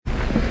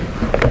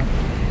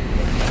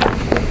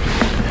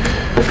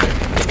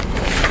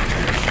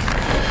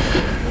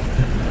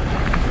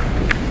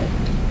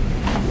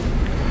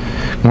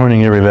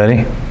Morning,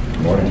 everybody.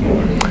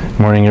 Morning.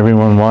 Morning,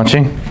 everyone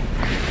watching.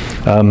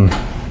 I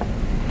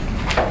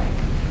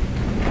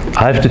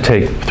have to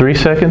take 3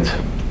 seconds.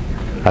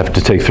 I have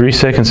to take 3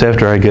 seconds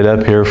after I get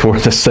up here for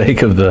the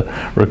sake of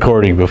the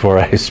recording before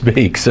I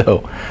speak, so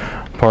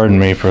pardon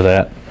me for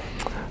that.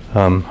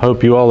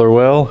 Hope you all are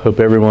well. Hope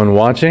everyone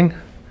watching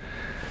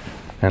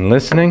and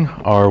listening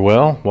are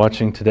well,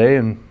 watching today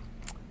and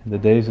in the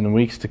days and the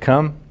weeks to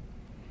come.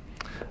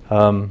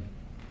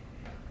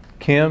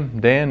 Kim,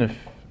 Dan, if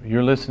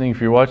you're listening,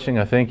 if you're watching,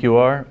 I think you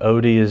are.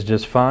 Odie is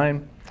just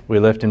fine. We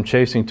left him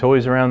chasing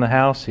toys around the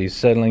house. He's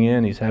settling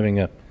in. He's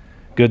having a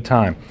good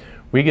time.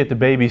 We get to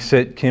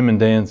babysit Kim and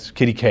Dan's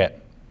kitty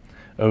cat,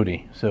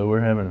 Odie. So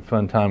we're having a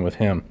fun time with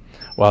him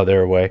while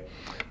they're away.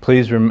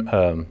 Please,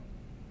 again,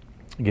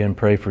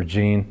 pray for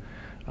Jean.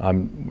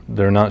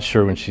 They're not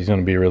sure when she's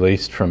going to be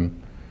released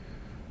from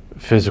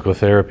physical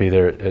therapy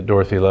there at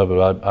Dorothy Love,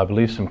 but I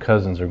believe some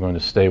cousins are going to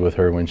stay with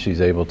her when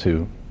she's able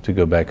to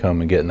go back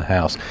home and get in the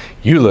house.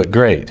 You look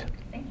great.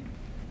 Thank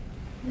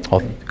you. All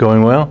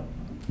going well?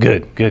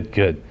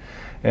 Good.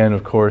 And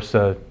of course,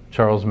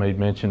 Charles made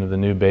mention of the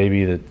new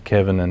baby that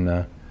Kevin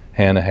and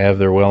Hannah have.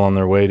 They're well on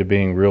their way to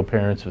being real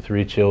parents with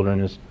 3 children,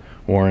 as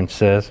Warren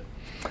says.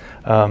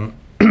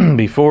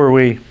 Before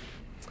we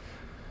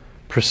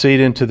proceed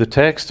into the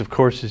text, of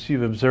course, as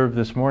you've observed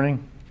this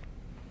morning,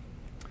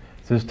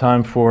 this is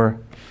time for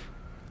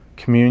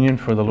communion,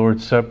 for the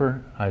Lord's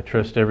Supper. I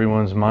trust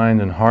everyone's mind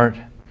and heart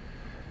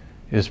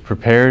is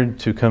prepared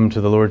to come to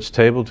the Lord's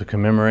table to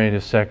commemorate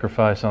His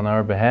sacrifice on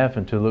our behalf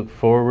and to look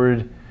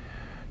forward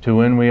to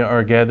when we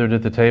are gathered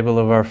at the table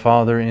of our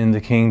Father in the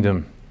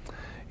kingdom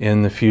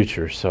in the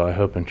future. So I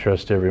hope and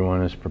trust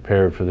everyone is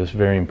prepared for this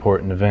very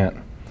important event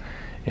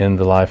in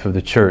the life of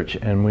the church.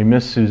 And we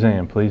miss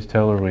Suzanne. Please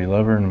tell her we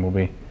love her and we'll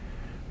be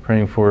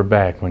praying for her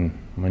back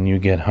when you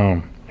get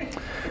home.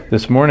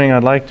 This morning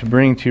I'd like to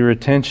bring to your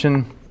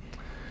attention,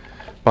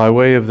 by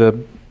way of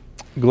the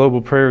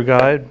Global Prayer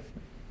Guide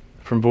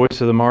from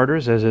Voice of the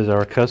Martyrs, as is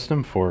our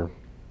custom for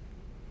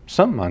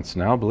some months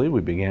now. I believe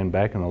we began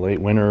back in the late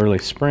winter, early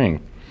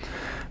spring.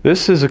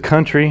 This is a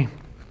country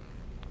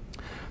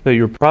that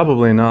you're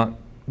probably not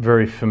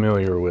very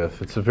familiar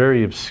with. It's a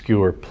very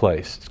obscure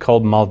place. It's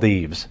called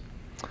Maldives.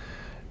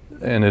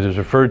 And it is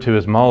referred to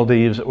as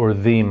Maldives or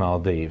the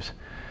Maldives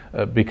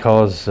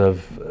because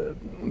of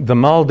the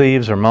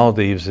Maldives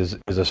is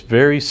a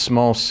very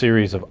small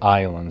series of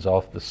islands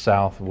off the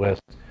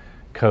southwest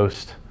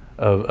coast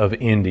of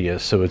India.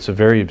 So it's a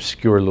very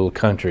obscure little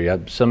country.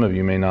 Some of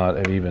you may not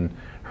have even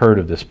heard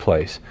of this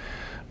place.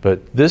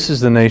 But this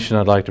is the nation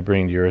I'd like to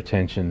bring to your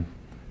attention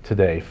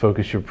today.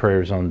 Focus your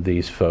prayers on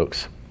these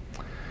folks.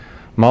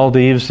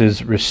 Maldives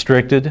is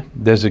restricted,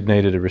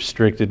 designated a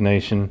restricted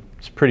nation.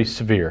 It's pretty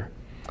severe,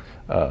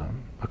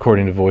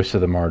 according to Voice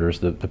of the Martyrs,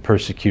 the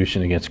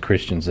persecution against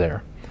Christians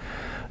there.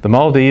 The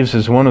Maldives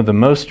is one of the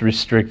most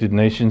restricted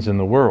nations in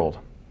the world,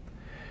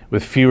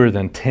 with fewer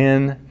than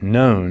 10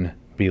 known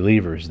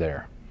believers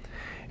there.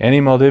 Any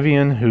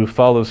Maldivian who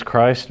follows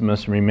Christ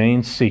must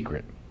remain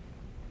secret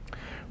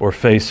or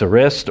face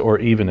arrest or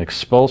even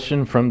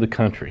expulsion from the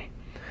country.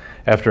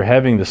 After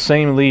having the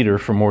same leader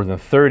for more than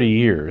 30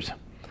 years,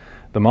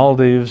 the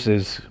Maldives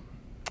is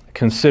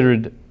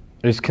considering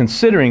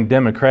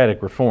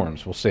democratic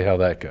reforms. We'll see how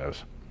that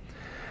goes.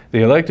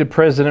 The elected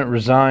president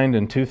resigned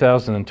in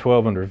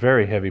 2012 under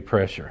very heavy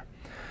pressure.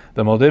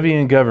 The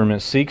Maldivian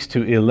government seeks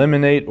to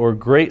eliminate or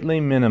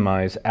greatly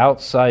minimize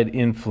outside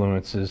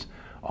influences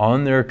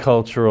on their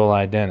cultural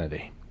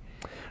identity.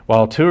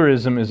 While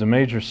tourism is a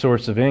major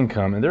source of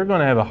income, and they're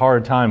going to have a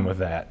hard time with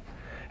that.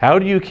 How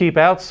do you keep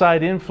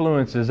outside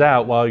influences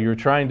out while you're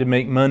trying to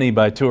make money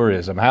by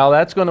tourism? How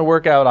that's going to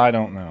work out, I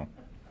don't know.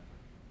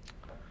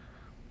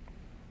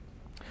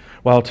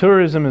 While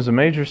tourism is a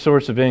major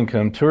source of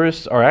income,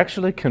 tourists are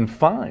actually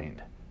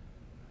confined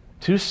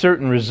to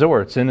certain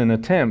resorts in an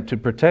attempt to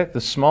protect the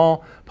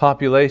small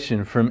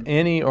population from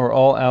any or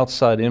all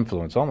outside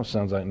influence. Almost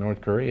sounds like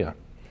North Korea.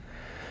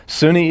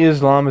 Sunni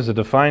Islam is a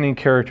defining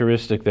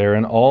characteristic there,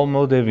 and all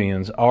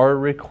Maldivians are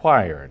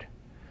required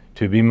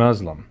to be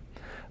Muslim.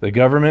 The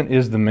government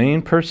is the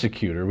main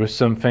persecutor, with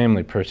some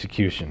family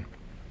persecution.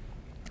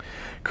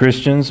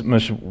 Christians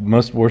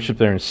must worship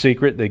there in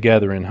secret. They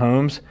gather in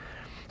homes,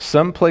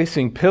 some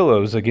placing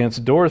pillows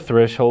against door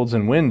thresholds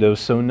and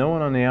windows so no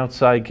one on the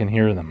outside can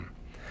hear them.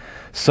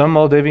 Some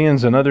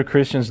Maldivians and other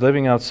Christians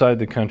living outside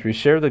the country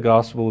share the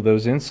gospel with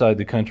those inside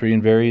the country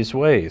in various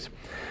ways.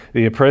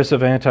 The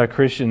oppressive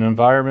anti-Christian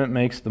environment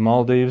makes the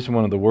Maldives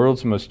one of the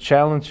world's most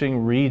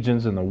challenging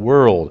regions in the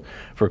world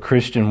for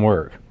Christian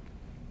work.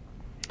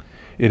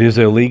 It is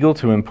illegal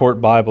to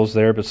import Bibles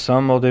there, but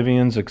some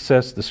Maldivians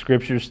access the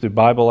scriptures through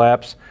Bible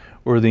apps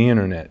or the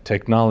internet.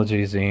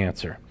 Technology is the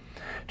answer.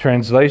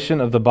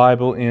 Translation of the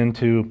Bible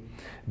into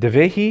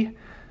Devehi,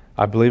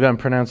 I believe I'm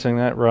pronouncing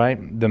that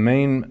right. The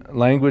main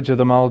language of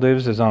the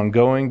Maldives is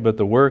ongoing, but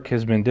the work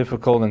has been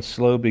difficult and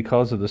slow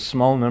because of the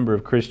small number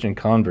of Christian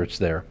converts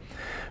there.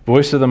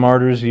 Voice of the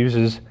Martyrs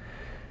uses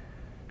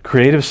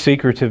creative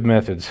secretive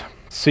methods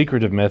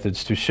secretive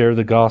methods to share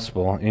the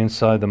gospel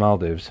inside the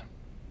Maldives.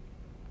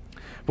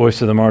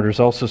 Voice of the Martyrs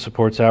also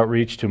supports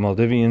outreach to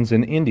Maldivians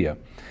in India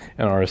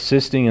and are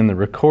assisting in the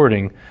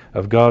recording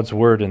of God's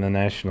Word in the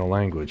national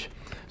language.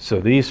 So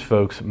these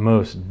folks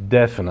most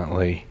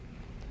definitely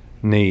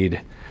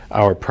need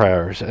our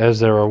prayers,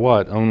 as there are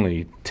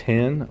only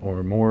 10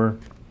 or more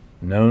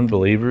known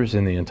believers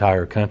in the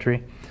entire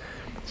country.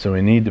 So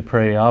we need to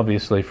pray,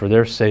 obviously, for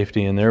their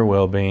safety and their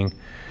well-being,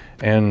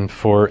 and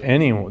for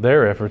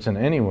their efforts and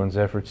anyone's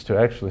efforts to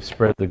actually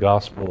spread the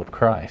gospel of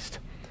Christ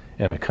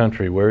in a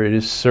country where it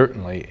is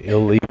certainly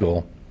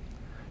illegal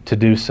to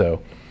do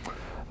so.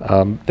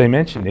 They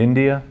mentioned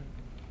India.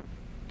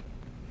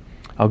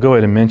 I'll go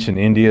ahead and mention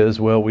India as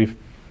well. We've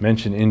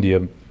mentioned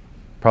India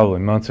probably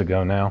months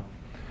ago now.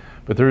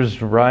 But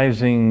there's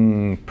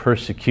rising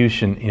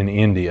persecution in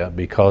India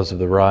because of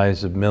the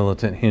rise of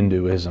militant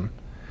Hinduism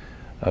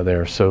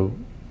there. So,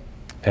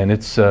 and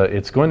it's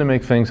going to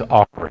make things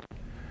awkward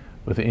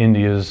with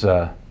India's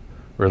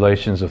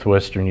relations with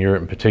Western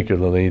Europe, and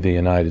particularly the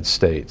United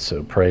States.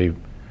 So pray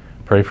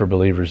for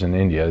believers in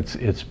India.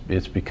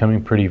 It's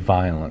becoming pretty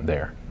violent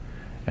there.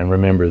 And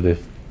remember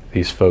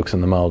these folks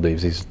in the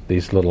Maldives,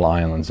 these little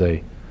islands,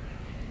 they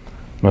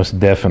most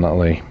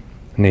definitely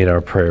need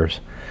our prayers.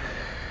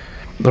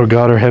 Lord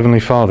God, our Heavenly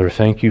Father,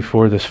 thank you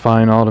for this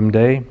fine autumn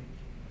day,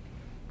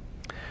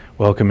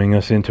 welcoming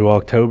us into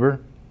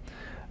October.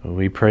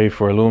 We pray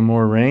for a little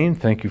more rain.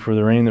 Thank you for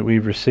the rain that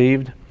we've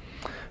received.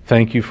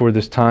 Thank you for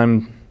this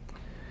time.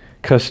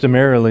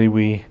 Customarily,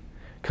 we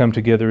come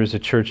together as a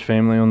church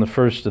family on the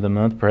first of the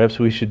month. Perhaps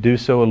we should do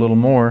so a little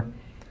more,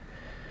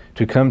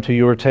 to come to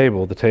your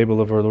table, the table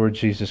of our Lord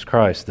Jesus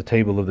Christ, the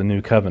table of the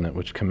new covenant,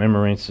 which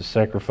commemorates the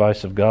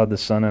sacrifice of God the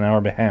Son in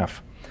our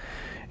behalf,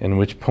 and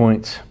which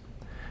points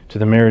to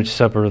the marriage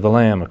supper of the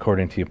Lamb,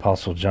 according to the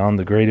Apostle John,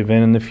 the great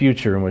event in the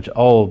future in which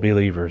all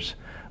believers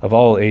of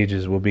all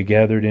ages will be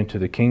gathered into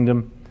the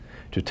kingdom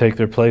to take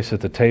their place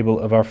at the table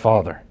of our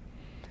Father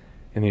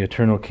in the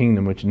eternal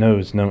kingdom which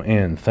knows no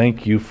end.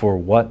 Thank you for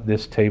what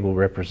this table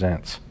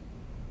represents.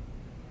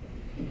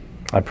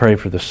 I pray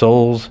for the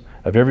souls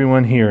of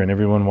everyone here and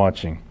everyone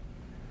watching,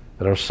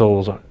 that our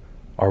souls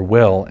are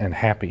well and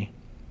happy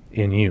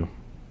in you.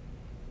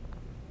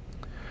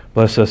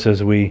 Bless us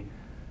as we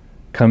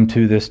come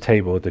to this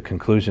table at the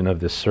conclusion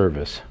of this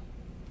service.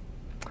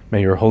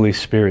 May your Holy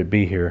Spirit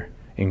be here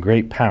in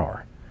great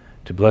power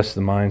to bless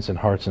the minds and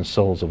hearts and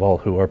souls of all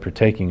who are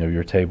partaking of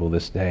your table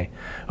this day.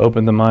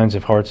 Open the minds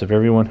and hearts of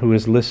everyone who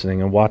is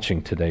listening and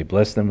watching today.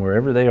 Bless them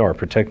wherever they are.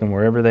 Protect them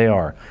wherever they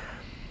are.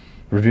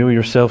 Reveal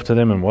yourself to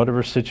them in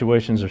whatever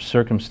situations or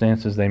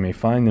circumstances they may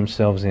find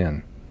themselves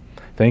in.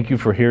 Thank you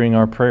for hearing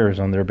our prayers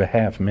on their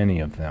behalf, many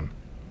of them.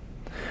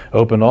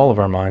 Open all of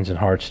our minds and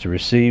hearts to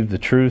receive the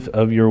truth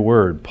of your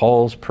word,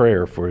 Paul's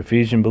prayer for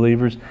Ephesian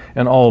believers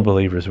and all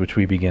believers, which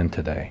we begin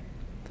today.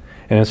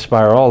 And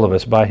inspire all of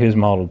us by his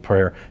modeled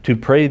prayer to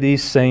pray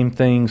these same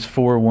things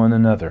for one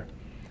another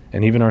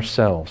and even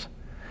ourselves.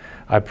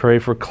 I pray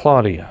for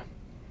Claudia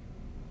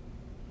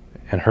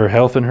and her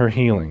health and her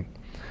healing.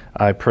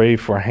 I pray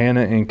for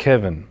Hannah and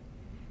Kevin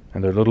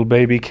and their little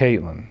baby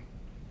Caitlin.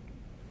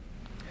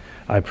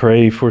 I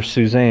pray for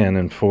Suzanne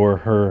and for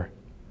her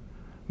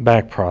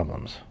back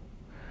problems.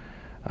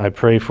 I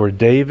pray for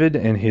David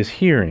and his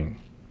hearing.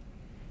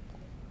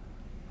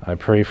 I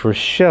pray for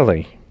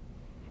Shelley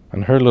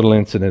and her little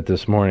incident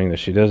this morning, that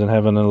she doesn't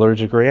have an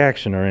allergic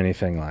reaction or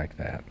anything like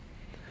that.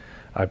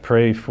 I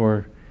pray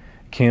for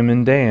Kim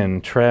and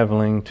Dan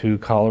traveling to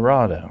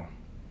Colorado.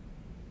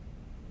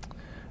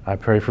 I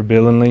pray for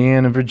Bill and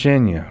Leanne in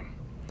Virginia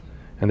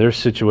and their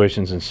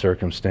situations and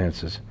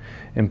circumstances.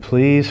 And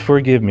please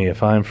forgive me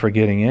if I'm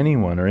forgetting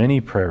anyone or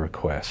any prayer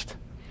request.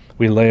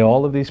 We lay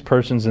all of these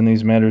persons and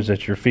these matters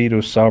at your feet,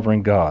 O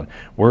sovereign God.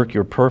 Work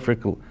your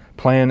perfect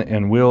plan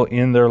and will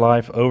in their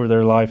life, over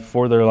their life,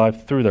 for their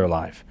life, through their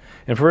life.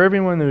 And for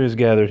everyone who is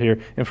gathered here,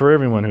 and for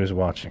everyone who is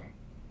watching.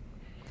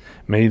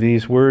 May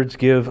these words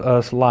give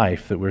us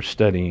life that we're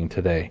studying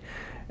today,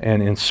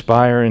 and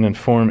inspire and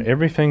inform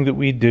everything that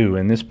we do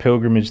in this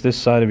pilgrimage, this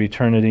side of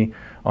eternity,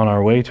 on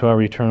our way to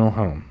our eternal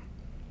home.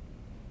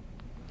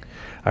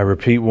 I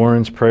repeat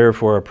Warren's prayer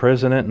for our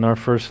President and our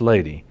First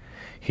Lady.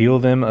 Heal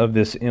them of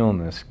this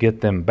illness.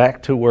 Get them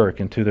back to work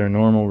and to their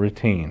normal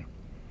routine.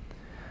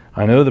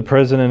 I know the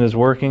President is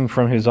working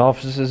from his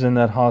offices in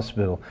that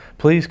hospital.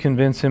 Please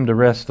convince him to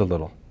rest a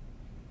little.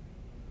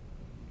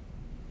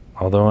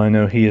 Although I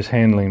know he is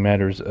handling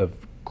matters of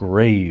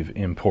grave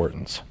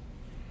importance.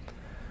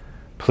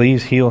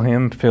 Please heal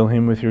him, fill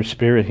him with your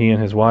Spirit, he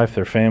and his wife,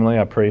 their family.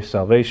 I pray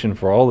salvation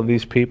for all of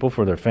these people,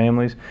 for their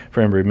families,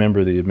 for every member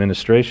of the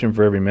administration,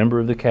 for every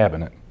member of the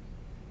cabinet,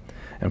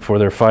 and for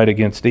their fight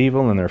against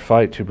evil and their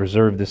fight to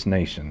preserve this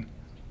nation.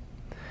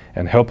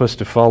 And help us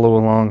to follow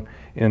along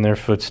in their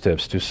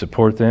footsteps, to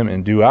support them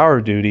and do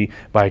our duty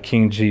by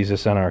King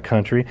Jesus and our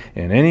country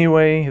in any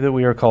way that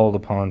we are called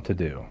upon to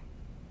do.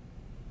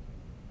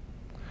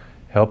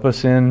 Help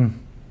us in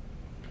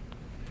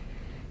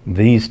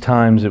these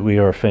times that we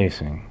are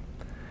facing,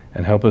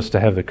 and help us to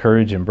have the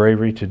courage and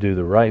bravery to do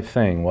the right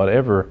thing,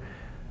 whatever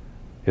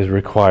is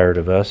required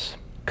of us,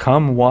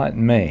 come what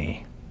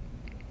may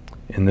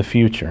in the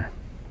future.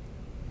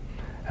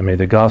 And may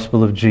the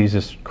gospel of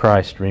Jesus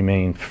Christ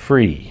remain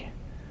free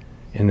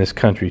in this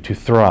country to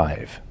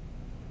thrive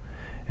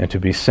and to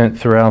be sent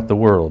throughout the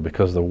world,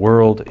 because the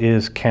world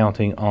is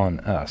counting on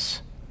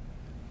us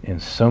in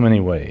so many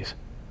ways.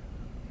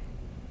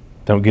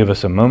 Don't give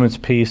us a moment's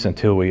peace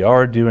until we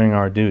are doing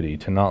our duty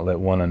to not let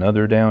one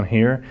another down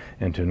here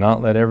and to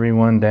not let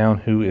everyone down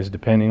who is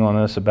depending on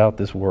us about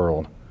this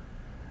world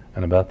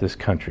and about this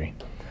country.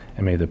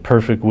 And may the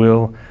perfect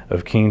will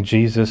of King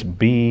Jesus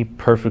be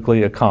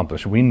perfectly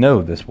accomplished. We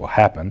know this will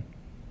happen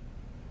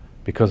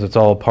because it's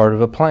all part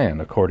of a plan,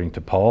 according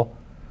to Paul,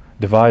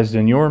 devised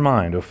in your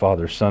mind, O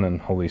Father, Son,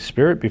 and Holy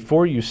Spirit,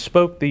 before you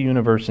spoke the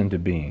universe into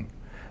being.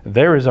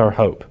 There is our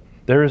hope.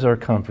 There is our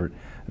comfort.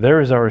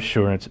 There is our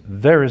assurance.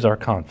 There is our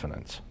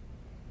confidence.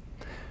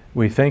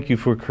 We thank you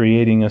for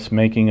creating us,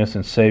 making us,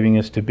 and saving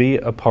us to be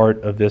a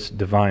part of this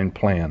divine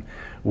plan,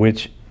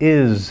 which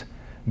is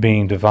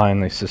being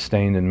divinely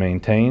sustained and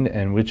maintained,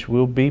 and which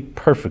will be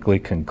perfectly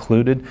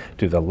concluded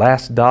to the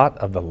last dot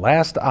of the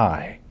last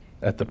I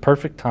at the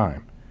perfect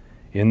time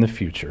in the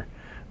future,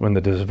 when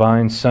the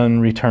divine Son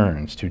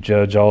returns to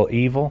judge all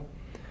evil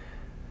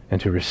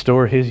and to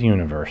restore his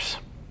universe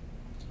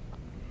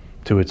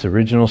to its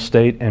original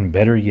state, and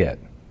better yet.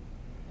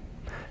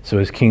 So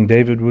as King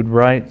David would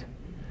write,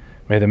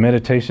 may the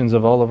meditations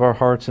of all of our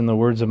hearts and the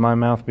words of my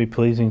mouth be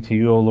pleasing to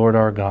you, O Lord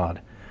our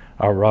God,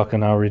 our rock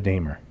and our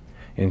Redeemer.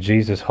 In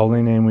Jesus'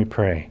 holy name we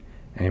pray.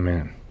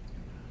 Amen.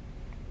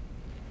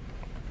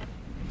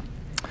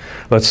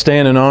 Let's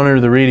stand and honor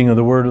the reading of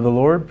the word of the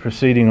Lord,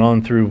 proceeding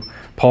on through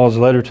Paul's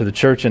letter to the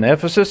church in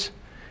Ephesus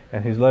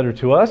and his letter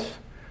to us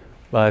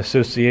by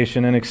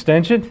association and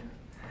extension,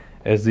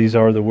 as these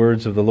are the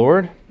words of the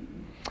Lord.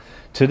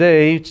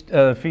 Today,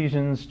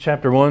 Ephesians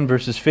chapter 1,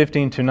 verses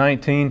 15 to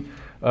 19.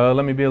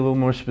 Let me be a little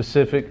more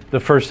specific.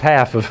 The first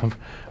half of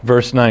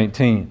verse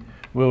 19.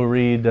 We'll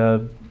read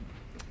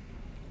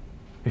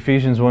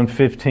Ephesians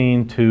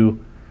 1:15 to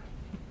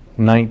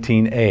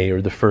 19a,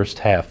 or the first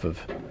half of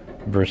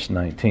verse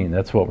 19.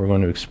 That's what we're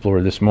going to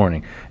explore this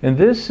morning. And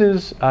this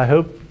is, I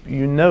hope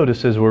you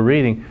notice as we're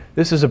reading,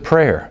 this is a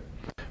prayer.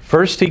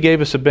 First, he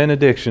gave us a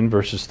benediction,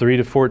 verses 3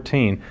 to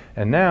 14.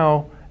 And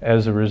now,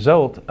 as a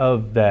result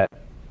of that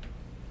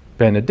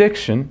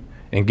benediction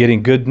and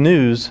getting good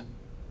news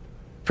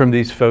from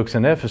these folks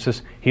in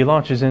Ephesus, he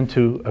launches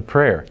into a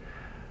prayer.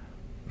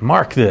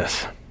 Mark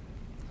this,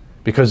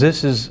 because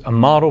this is a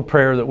model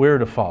prayer that we're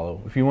to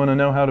follow. If you want to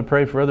know how to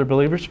pray for other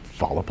believers,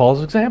 follow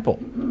Paul's example.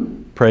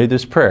 Pray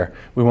this prayer.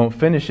 We won't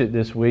finish it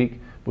this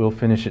week. We'll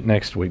finish it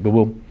next week, but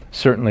we'll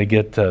certainly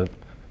get through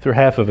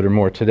half of it or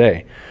more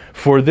today.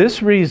 For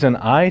this reason,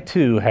 I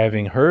too,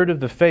 having heard of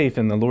the faith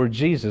in the Lord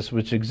Jesus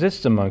which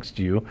exists amongst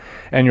you,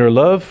 and your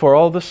love for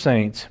all the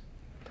saints,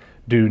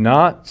 do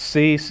not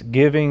cease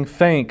giving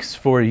thanks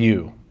for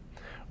you,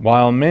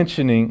 while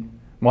making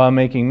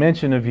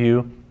mention of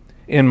you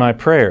in my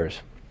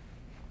prayers,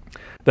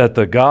 that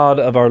the God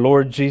of our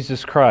Lord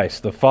Jesus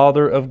Christ, the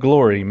Father of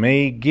glory,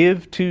 may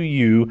give to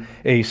you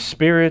a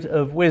spirit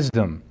of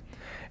wisdom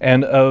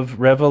and of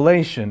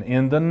revelation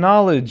in the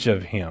knowledge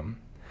of him.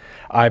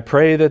 I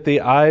pray that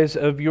the eyes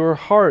of your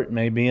heart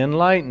may be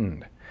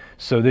enlightened,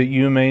 so that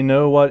you may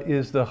know what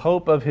is the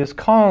hope of his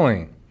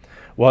calling,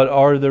 what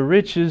are the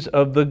riches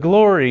of the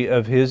glory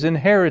of his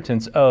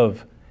inheritance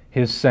of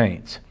his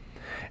saints,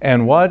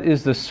 and what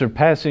is the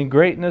surpassing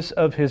greatness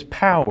of his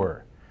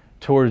power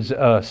towards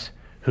us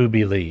who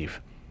believe.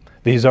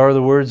 These are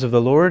the words of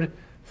the Lord.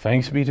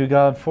 Thanks be to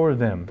God for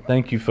them.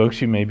 Thank you,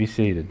 folks. You may be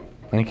seated.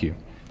 Thank you.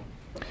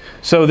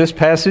 So this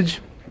passage,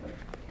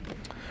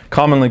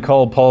 commonly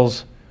called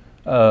Paul's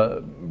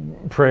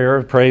prayer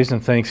of praise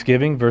and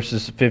thanksgiving,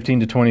 verses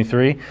 15 to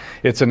 23.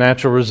 It's a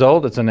natural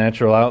result. It's a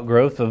natural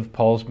outgrowth of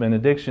Paul's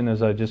benediction,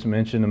 as I just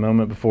mentioned a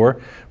moment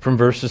before, from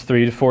verses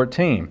 3 to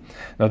 14.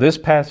 Now this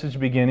passage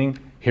beginning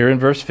here in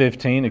verse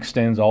 15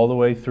 extends all the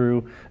way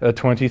through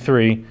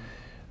 23.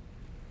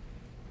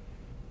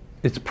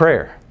 It's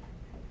prayer.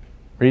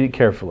 Read it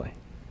carefully.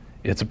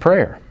 It's a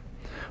prayer.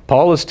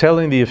 Paul is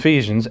telling the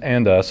Ephesians,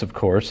 and us of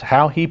course,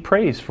 how he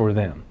prays for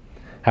them,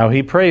 how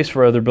he prays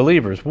for other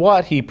believers,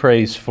 what he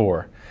prays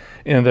for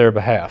in their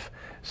behalf.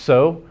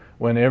 So,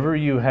 whenever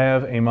you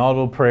have a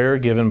model prayer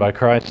given by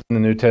Christ in the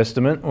New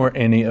Testament or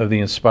any of the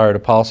inspired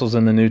apostles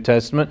in the New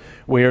Testament,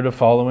 we are to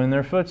follow in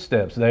their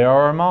footsteps. They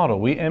are our model.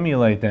 We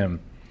emulate them.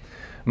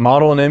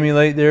 Model and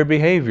emulate their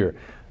behavior.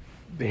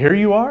 Here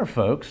you are,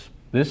 folks.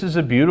 This is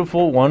a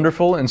beautiful,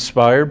 wonderful,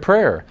 inspired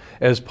prayer.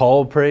 As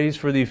Paul prays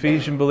for the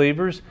Ephesian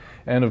believers,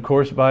 and of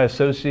course by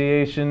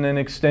association and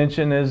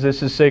extension, as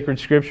this is sacred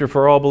scripture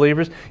for all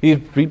believers, he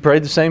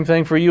prayed the same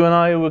thing for you and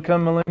I who would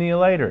come millennia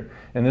later.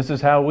 And this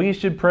is how we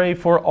should pray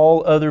for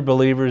all other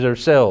believers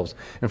ourselves.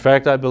 In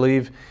fact, I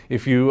believe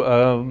if you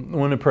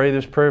want to pray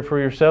this prayer for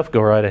yourself, go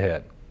right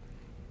ahead.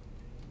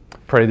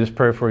 Pray this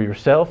prayer for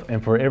yourself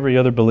and for every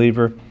other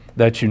believer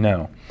that you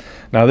know.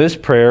 Now this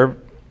prayer,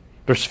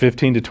 verse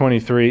 15 to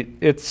 23,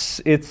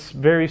 it's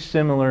very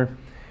similar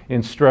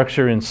in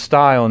structure and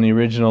style in the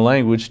original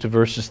language to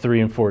verses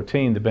 3 and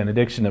 14, the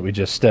benediction that we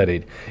just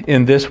studied,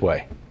 in this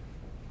way.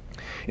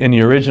 In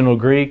the original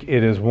Greek,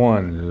 it is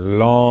one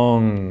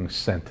long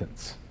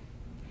sentence.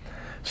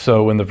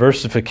 So when the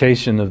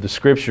versification of the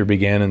Scripture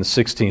began in the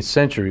 16th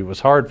century, it was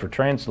hard for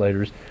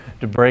translators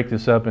to break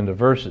this up into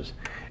verses.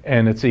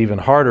 And it's even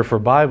harder for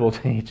Bible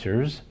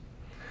teachers,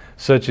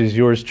 such as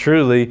yours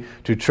truly,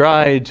 to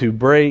try to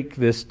break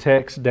this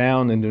text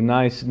down into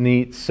nice,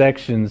 neat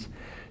sections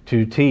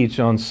to teach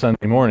on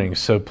Sunday mornings.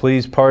 So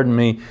please pardon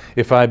me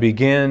if I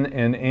begin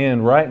and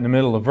end right in the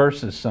middle of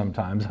verses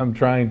sometimes. I'm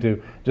trying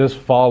to just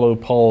follow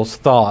Paul's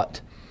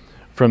thought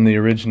from the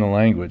original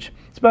language.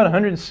 It's about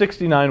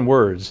 169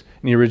 words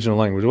in the original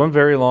language. One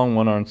very long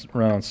one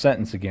around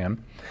sentence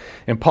again.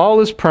 And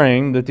Paul is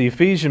praying that the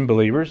Ephesian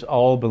believers,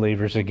 all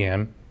believers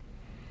again,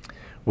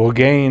 will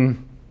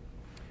gain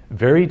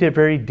very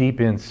deep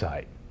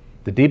insight,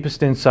 the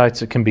deepest insights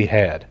that can be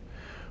had,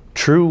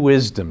 true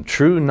wisdom,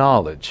 true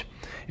knowledge.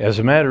 As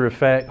a matter of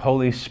fact,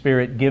 Holy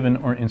Spirit given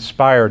or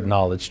inspired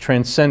knowledge,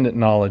 transcendent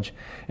knowledge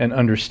and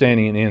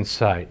understanding and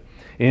insight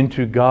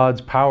into God's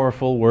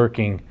powerful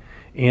working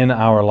in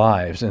our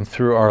lives and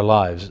through our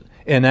lives,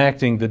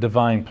 enacting the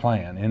divine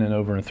plan in and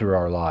over and through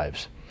our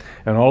lives.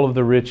 And all of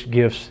the rich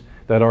gifts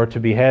that are to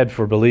be had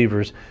for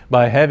believers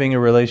by having a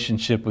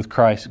relationship with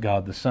Christ,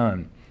 God the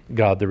Son,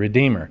 God the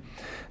Redeemer.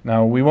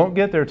 Now, we won't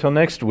get there till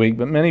next week,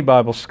 but many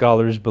Bible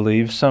scholars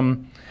believe,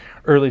 some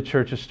early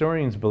church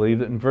historians believe,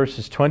 that in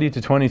verses 20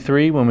 to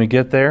 23, when we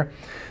get there,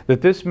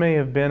 that this may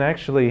have been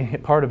actually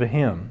part of a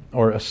hymn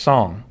or a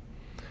song,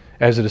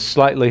 as it is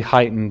slightly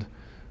heightened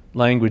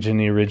language in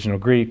the original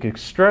Greek.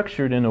 It's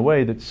structured in a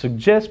way that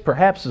suggests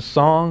perhaps a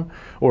song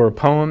or a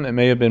poem that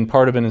may have been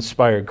part of an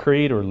inspired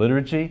creed or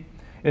liturgy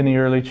in the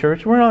early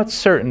church. We're not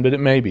certain, but it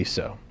may be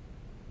so.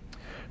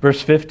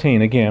 Verse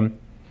 15 again,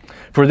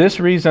 "For this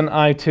reason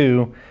I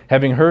too,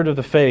 having heard of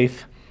the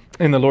faith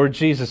in the Lord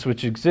Jesus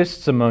which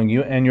exists among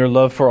you and your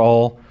love for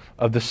all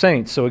of the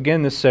saints." So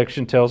again, this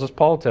section tells us,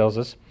 Paul tells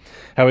us,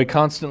 how he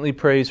constantly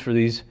prays for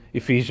these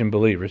Ephesian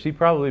believers. He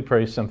probably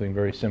prays something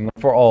very similar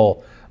for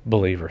all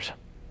believers.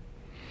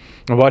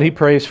 And what he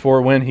prays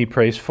for when he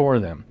prays for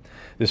them.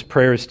 This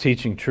prayer is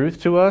teaching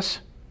truth to us,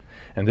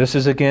 and this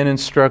is again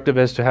instructive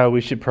as to how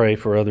we should pray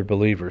for other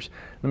believers.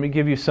 Let me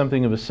give you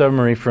something of a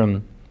summary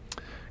from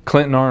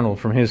Clinton Arnold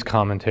from his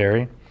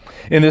commentary.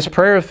 In this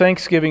prayer of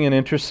thanksgiving and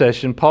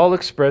intercession, Paul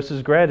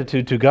expresses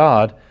gratitude to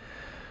God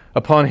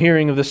upon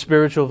hearing of the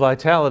spiritual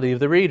vitality of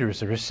the readers,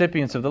 the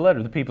recipients of the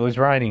letter, the people he's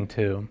writing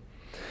to.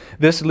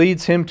 This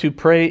leads him to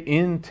pray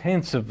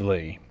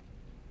intensively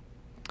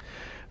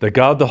that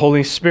God the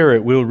Holy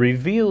Spirit will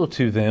reveal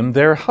to them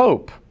their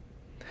hope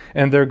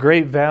and their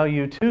great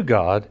value to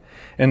God,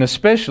 and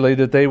especially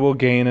that they will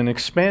gain an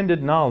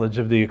expanded knowledge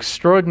of the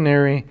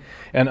extraordinary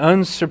and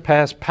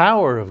unsurpassed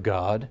power of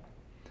God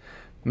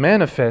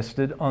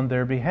manifested on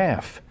their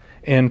behalf.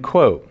 End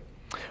quote.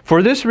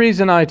 "For this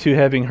reason I too,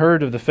 having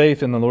heard of the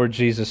faith in the Lord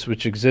Jesus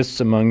which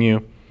exists among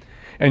you,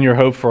 and your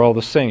hope for all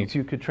the saints."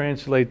 You could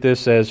translate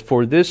this as,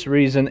 "For this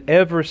reason,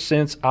 ever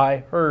since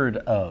I heard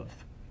of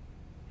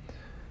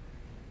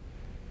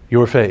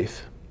your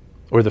faith,"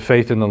 or the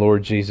faith in the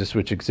Lord Jesus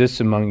which exists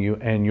among you,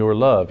 and your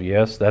love.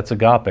 Yes, that's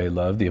agape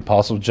love. The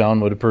Apostle John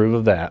would approve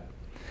of that.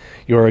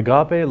 Your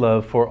agape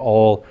love for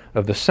all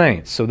of the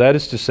saints. So that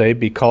is to say,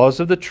 because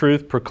of the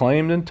truth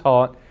proclaimed and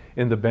taught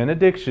in the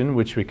benediction,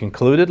 which we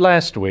concluded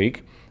last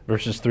week,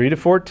 verses 3 to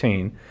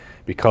 14,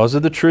 because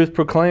of the truth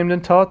proclaimed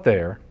and taught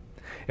there,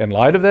 in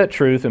light of that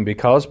truth, and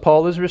because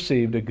Paul has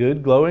received a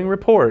good glowing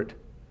report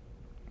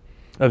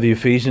of the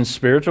Ephesians'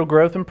 spiritual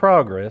growth and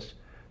progress,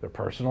 their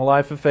personal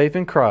life of faith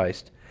in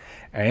Christ,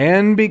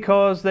 and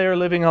because they are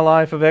living a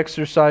life of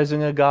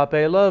exercising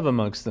agape love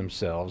amongst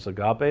themselves.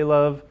 Agape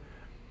love,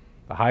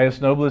 the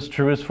highest, noblest,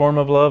 truest form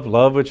of love,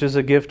 love which is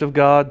a gift of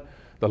God,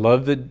 the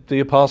love that the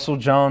Apostle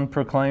John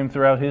proclaimed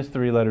throughout his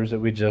 3 letters that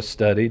we just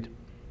studied.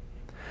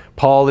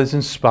 Paul is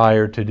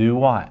inspired to do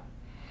what?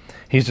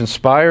 He's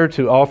inspired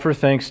to offer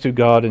thanks to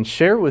God and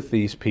share with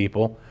these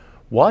people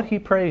what he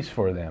prays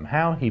for them,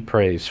 how he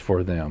prays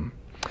for them.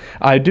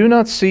 "I do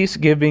not cease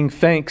giving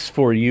thanks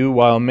for you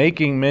while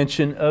making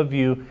mention of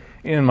you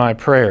in my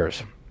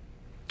prayers."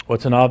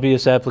 What's an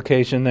obvious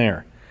application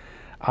there?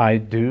 I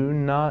do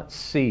not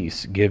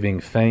cease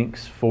giving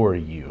thanks for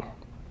you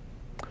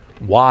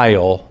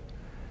while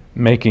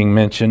making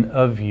mention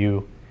of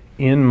you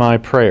in my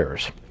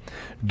prayers.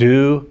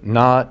 Do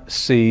not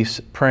cease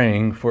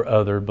praying for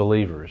other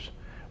believers.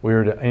 We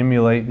are to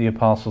emulate the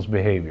apostles'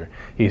 behavior.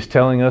 He's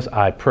telling us,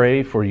 I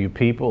pray for you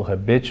people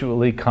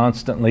habitually,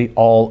 constantly,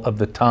 all of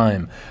the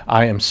time.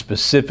 I am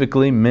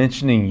specifically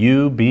mentioning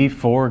you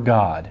before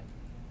God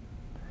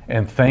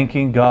and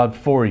thanking God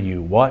for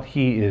you, what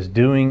He is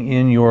doing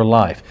in your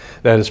life.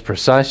 That is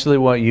precisely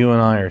what you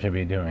and I are to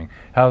be doing.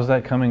 How's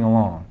that coming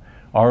along?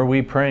 Are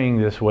we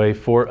praying this way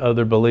for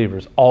other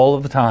believers all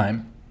of the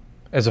time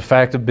as a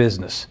fact of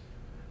business,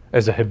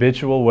 as a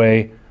habitual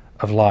way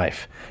of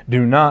life?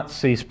 Do not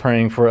cease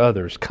praying for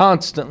others.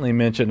 Constantly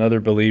mention other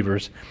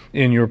believers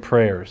in your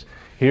prayers.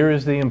 Here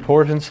is the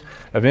importance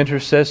of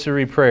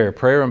intercessory prayer,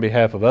 prayer on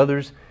behalf of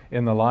others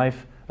in the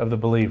life of the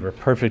believer.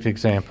 Perfect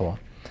example.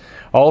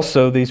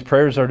 Also, these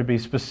prayers are to be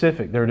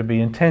specific. They're to be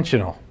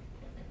intentional.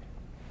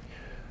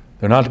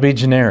 They're not to be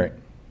generic.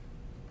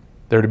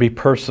 They're to be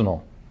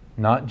personal,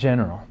 not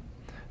general.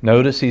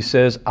 Notice he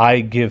says,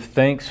 I give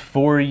thanks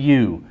for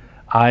you.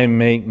 I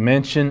make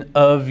mention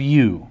of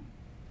you.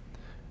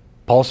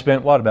 Paul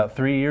spent, about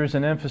 3 years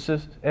in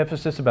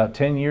Ephesus, about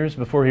 10 years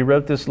before he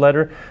wrote this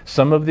letter.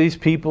 Some of these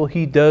people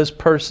he does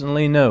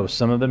personally know.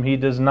 Some of them he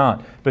does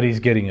not. But he's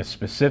getting as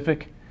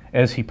specific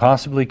as he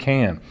possibly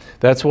can.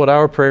 That's what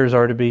our prayers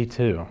are to be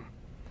too.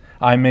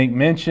 I make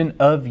mention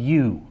of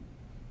you.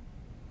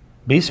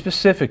 Be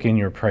specific in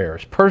your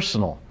prayers,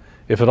 personal,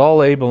 if at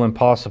all able and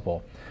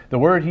possible. The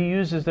word he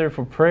uses there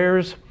for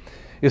prayers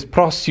is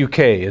prosuke.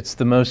 It's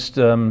the most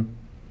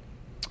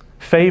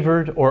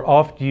favored or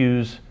oft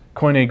used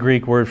Koine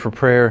Greek word for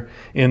prayer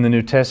in the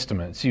New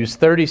Testament. It's used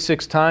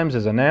 36 times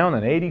as a noun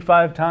and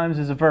 85 times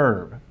as a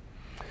verb.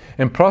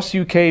 And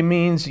prosuke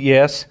means,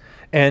 yes,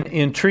 an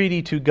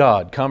entreaty to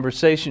God,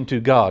 conversation to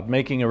God,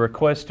 making a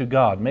request to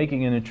God,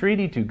 making an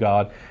entreaty to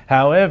God.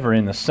 However,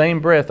 in the same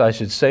breath, I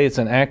should say it's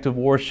an act of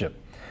worship,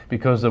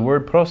 because the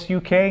word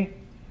prosuke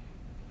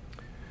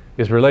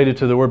is related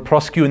to the word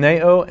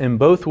proskuneo, and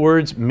both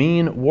words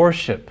mean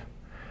worship.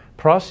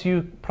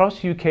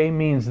 Prosuke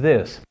means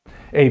this: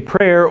 a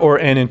prayer or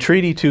an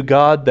entreaty to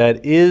God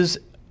that is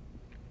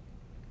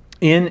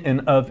in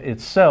and of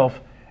itself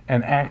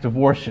an act of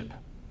worship.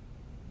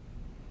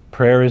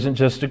 Prayer isn't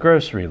just a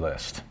grocery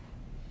list.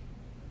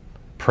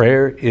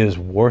 Prayer is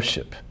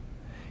worship.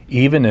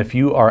 Even if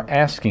you are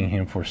asking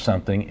Him for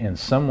something in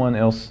someone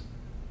else's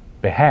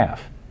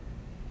behalf,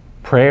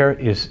 prayer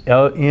is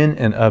in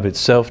and of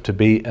itself to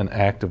be an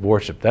act of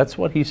worship. That's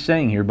what he's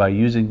saying here by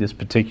using this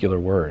particular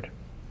word.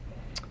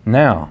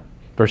 Now,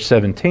 verse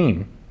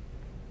 17.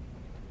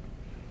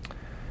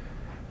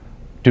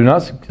 Do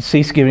not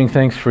cease giving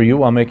thanks for you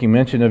while making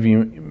mention of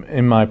you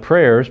in my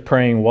prayers,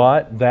 praying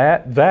what?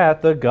 That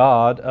the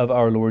God of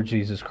our Lord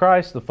Jesus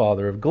Christ, the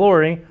Father of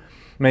glory,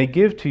 may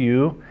give to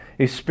you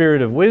a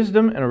spirit of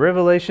wisdom and a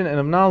revelation and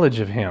of knowledge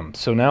of Him.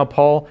 So now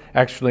Paul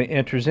actually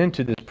enters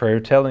into this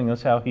prayer, telling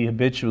us how he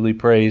habitually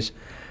prays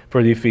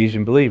for the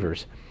Ephesian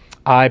believers.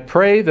 I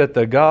pray that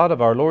the God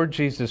of our Lord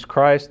Jesus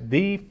Christ,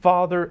 the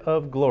Father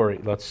of glory.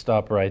 Let's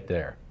stop right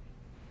there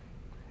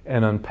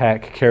and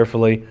unpack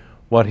carefully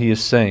what he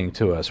is saying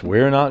to us.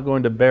 We're not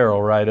going to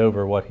barrel right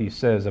over what he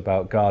says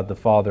about God the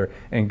Father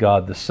and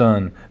God the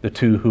Son, the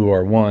two who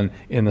are one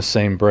in the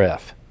same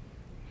breath.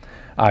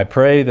 I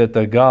pray that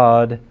the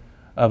God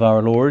of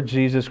our Lord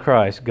Jesus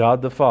Christ,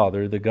 God the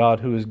Father, the God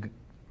who is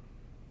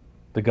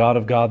the God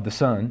of God the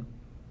Son,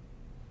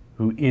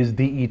 who is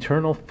the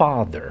eternal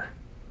Father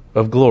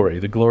of glory,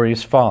 the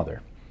glorious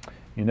Father.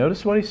 You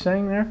notice what he's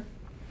saying there?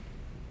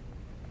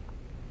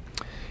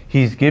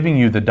 He's giving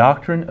you the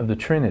doctrine of the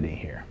Trinity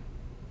here.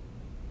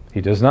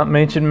 He does not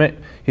mention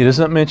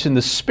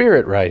the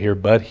Spirit right here,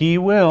 but he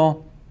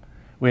will.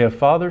 We have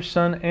Father,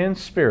 Son, and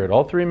Spirit,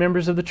 all three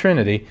members of the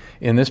Trinity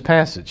in this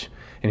passage.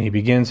 And he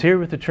begins here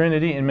with the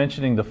Trinity and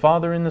mentioning the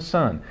Father and the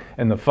Son.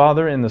 And the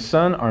Father and the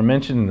Son are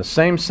mentioned in the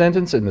same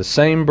sentence, in the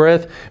same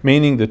breath,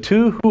 meaning the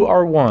two who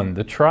are one,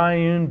 the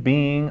triune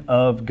being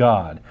of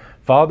God.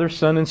 Father,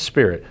 Son, and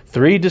Spirit.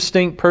 Three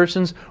distinct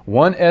persons,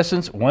 one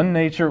essence, one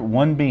nature,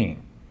 one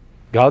being.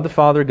 God the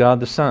Father,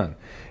 God the Son.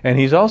 And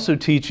he's also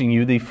teaching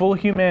you the full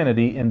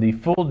humanity and the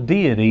full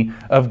deity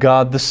of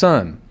God the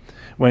Son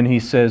when he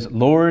says,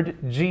 Lord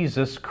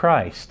Jesus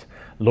Christ.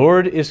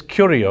 Lord is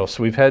Kyrios.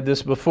 We've had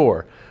this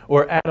before.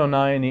 Or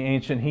Adonai in the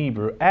ancient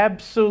Hebrew.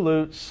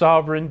 Absolute,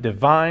 sovereign,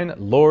 divine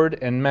Lord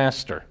and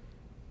Master.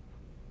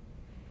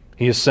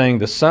 He is saying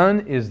the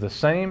Son is the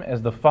same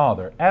as the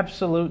Father.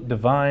 Absolute,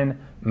 divine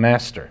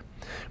Master.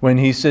 When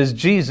he says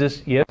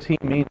Jesus, yes, he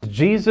means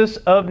Jesus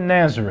of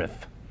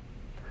Nazareth.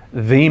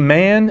 The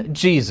man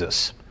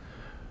Jesus,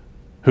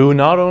 who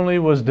not only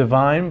was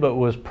divine, but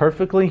was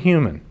perfectly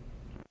human.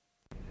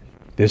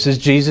 This is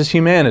Jesus'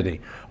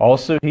 humanity.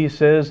 Also, he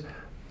says,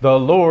 the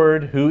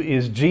Lord, who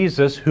is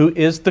Jesus, who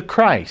is the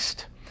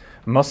Christ.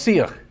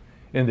 Messiah,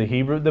 in the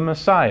Hebrew, the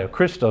Messiah.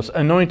 Christos,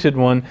 anointed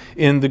one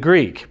in the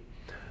Greek.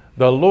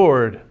 The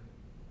Lord,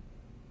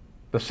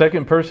 the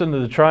second person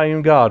of the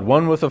triune God,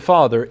 one with the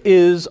Father,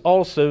 is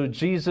also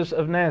Jesus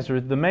of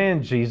Nazareth, the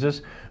man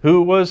Jesus,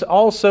 who was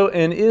also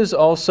and is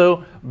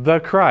also the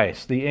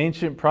Christ, the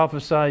ancient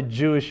prophesied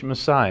Jewish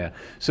Messiah.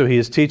 So he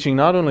is teaching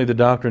not only the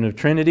doctrine of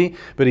Trinity,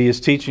 but he is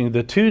teaching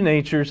the two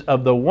natures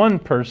of the one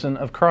person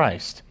of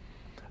Christ,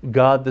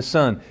 God the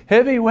Son.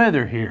 Heavy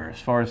weather here as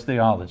far as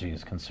theology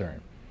is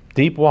concerned.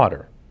 Deep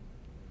water.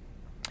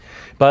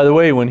 By the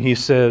way, when he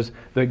says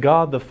that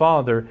God the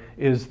Father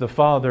is the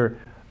Father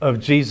of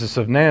Jesus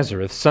of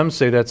Nazareth, some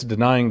say that's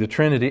denying the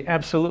Trinity.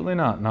 Absolutely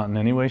not. Not in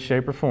any way,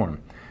 shape, or form.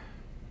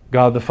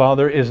 God the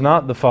Father is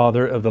not the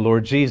Father of the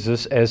Lord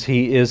Jesus, as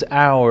He is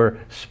our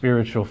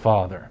spiritual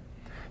Father.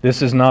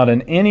 This is not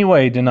in any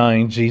way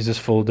denying Jesus'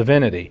 full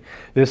divinity.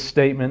 This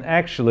statement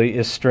actually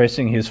is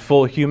stressing his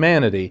full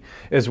humanity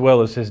as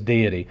well as his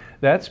deity.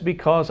 That's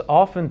because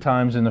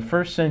oftentimes in the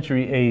first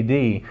century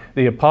A.D.,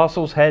 the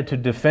apostles had to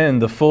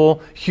defend the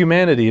full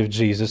humanity of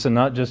Jesus and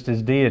not just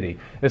his deity.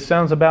 It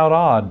sounds about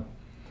odd.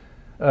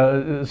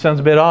 It sounds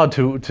a bit odd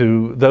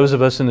to those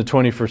of us in the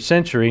 21st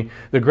century.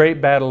 The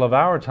great battle of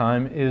our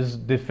time is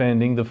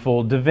defending the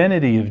full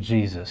divinity of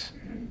Jesus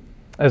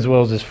as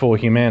well as his full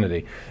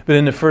humanity. But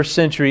in the first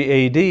century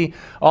A.D.,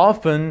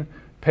 often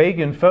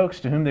pagan folks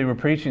to whom they were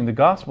preaching the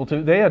gospel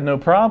to, they had no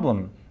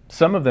problem,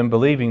 some of them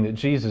believing that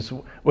Jesus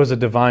was a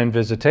divine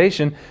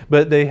visitation,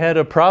 but they had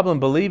a problem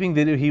believing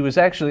that he was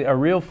actually a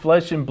real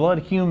flesh and blood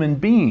human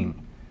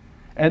being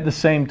at the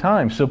same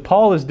time. So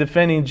Paul is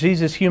defending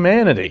Jesus'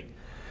 humanity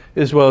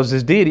as well as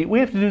his deity. We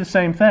have to do the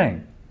same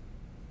thing,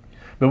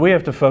 but we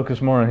have to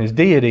focus more on his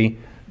deity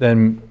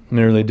than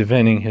merely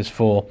defending his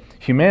full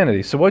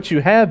humanity. So what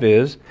you have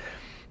is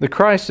the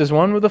Christ is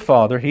one with the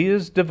Father. He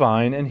is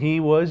divine and he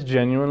was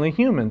genuinely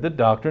human. The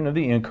doctrine of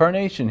the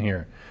incarnation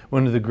here,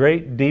 one of the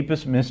great,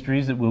 deepest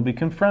mysteries that we'll be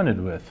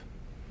confronted with.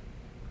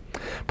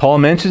 Paul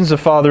mentions the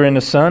Father and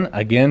the Son,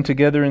 again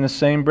together in the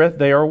same breath.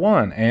 They are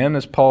one. And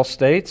as Paul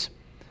states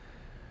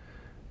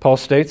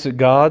that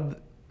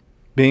God,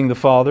 being the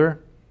Father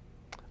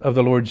of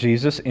the Lord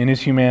Jesus in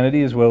his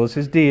humanity as well as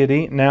his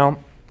deity. Now,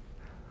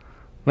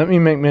 let me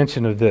make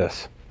mention of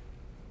this.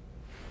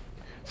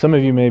 Some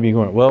of you may be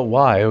going, well,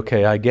 why?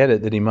 Okay, I get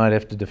it that he might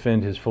have to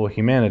defend his full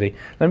humanity.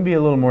 Let me be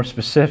a little more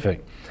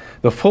specific.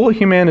 The full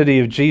humanity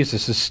of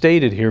Jesus is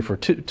stated here for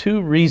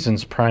two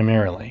reasons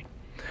primarily.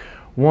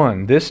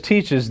 One, this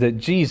teaches that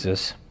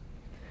Jesus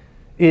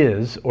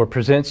is, or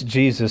presents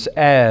Jesus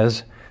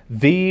as,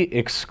 the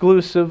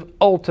exclusive,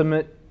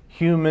 ultimate,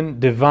 human,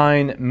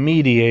 divine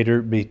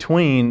mediator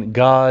between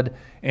God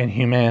and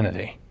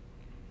humanity.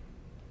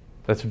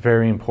 That's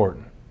very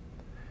important.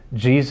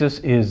 Jesus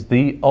is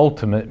the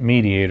ultimate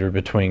mediator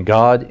between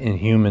God and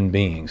human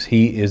beings.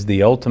 He is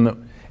the ultimate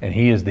and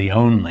he is the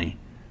only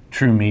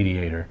true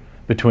mediator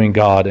between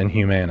God and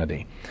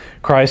humanity.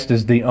 Christ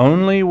is the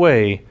only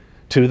way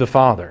to the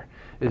Father.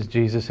 As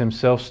Jesus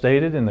himself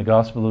stated in the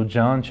Gospel of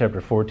John,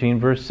 chapter 14,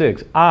 verse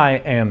 6, I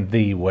am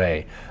the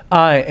way.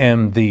 I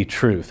am the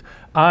truth.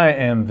 I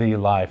am the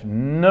life.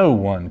 No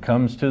one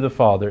comes to the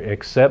Father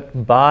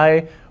except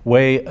by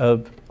way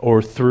of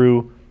or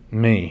through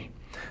me.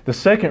 The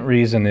second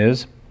reason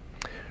is,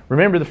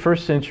 remember the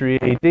first century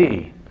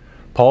A.D.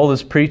 Paul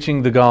is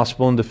preaching the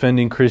gospel and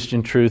defending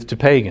Christian truth to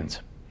pagans.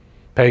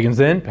 Pagans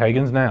then,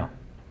 pagans now.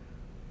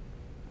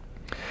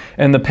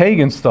 And the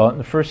pagans thought in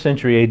the first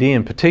century A.D.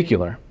 in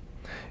particular,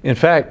 in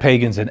fact,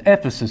 pagans in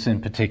Ephesus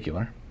in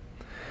particular,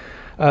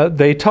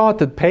 they taught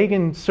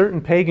that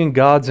certain pagan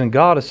gods and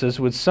goddesses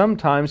would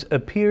sometimes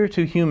appear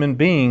to human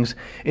beings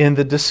in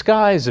the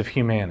disguise of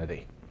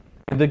humanity,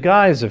 in the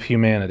guise of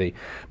humanity,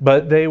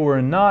 but they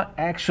were not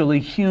actually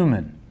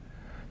human.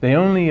 They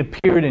only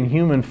appeared in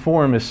human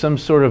form as some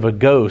sort of a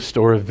ghost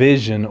or a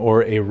vision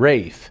or a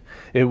wraith.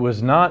 It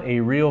was not a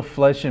real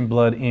flesh and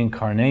blood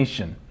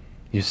incarnation,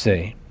 you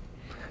see.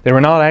 They were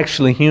not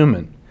actually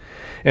human.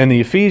 And the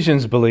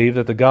Ephesians believed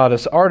that the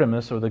goddess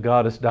Artemis or the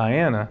goddess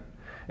Diana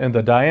and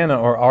the Diana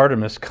or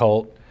Artemis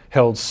cult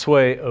held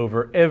sway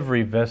over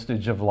every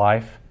vestige of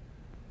life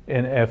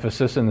in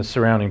Ephesus and the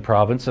surrounding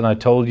province. And I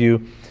told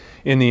you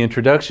in the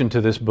introduction to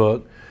this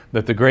book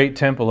that the great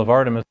temple of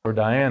Artemis or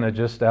Diana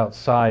just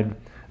outside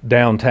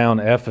downtown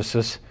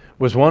Ephesus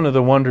was one of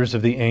the wonders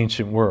of the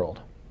ancient world.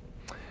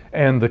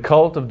 And the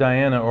cult of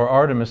Diana or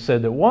Artemis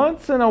said that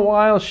once in a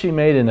while she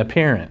made an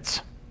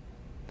appearance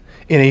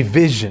in a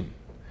vision,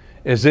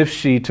 as if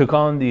she took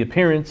on the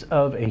appearance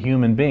of a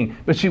human being.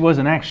 But she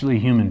wasn't actually a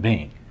human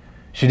being.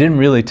 She didn't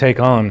really take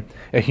on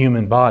a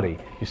human body.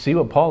 You see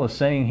what Paul is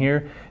saying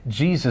here?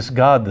 Jesus,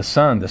 God the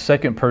Son, the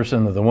second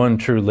person of the one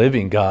true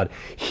living God,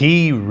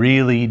 He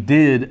really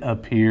did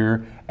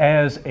appear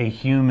as a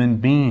human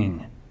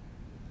being.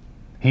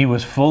 He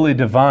was fully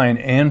divine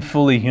and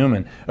fully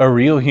human, a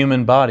real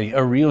human body,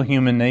 a real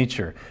human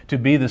nature, to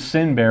be the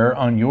sin bearer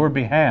on your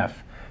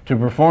behalf, to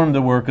perform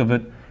the work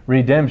of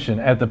redemption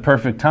at the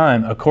perfect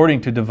time, according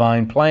to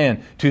divine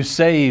plan, to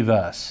save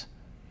us.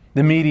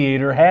 The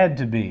mediator had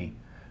to be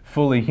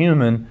fully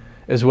human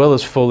as well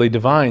as fully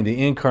divine.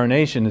 The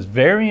incarnation is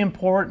very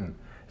important.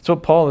 That's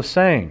what Paul is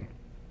saying.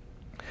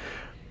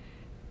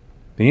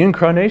 The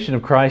incarnation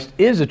of Christ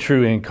is a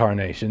true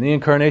incarnation. The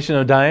incarnation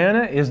of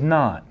Diana is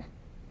not.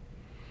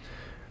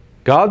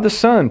 God the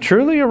Son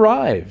truly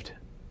arrived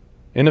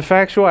in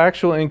the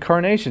actual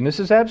incarnation. This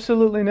is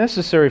absolutely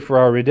necessary for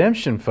our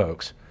redemption,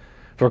 folks.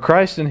 For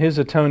Christ and His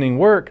atoning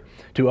work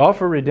to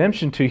offer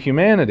redemption to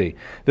humanity.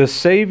 The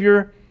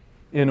Savior,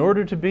 in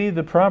order to be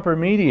the proper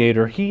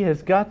mediator, He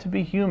has got to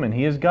be human.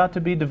 He has got to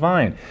be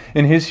divine.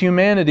 In His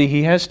humanity,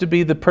 He has to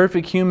be the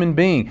perfect human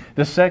being,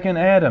 the second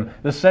Adam,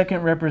 the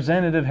second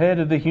representative head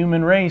of the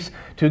human race,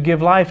 to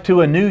give life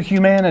to a new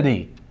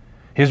humanity,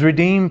 His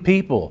redeemed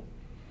people,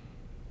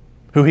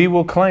 who He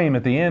will claim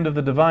at the end of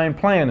the divine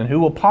plan and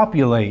who will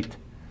populate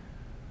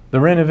the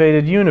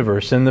renovated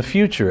universe in the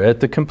future at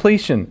the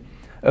completion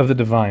of the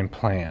divine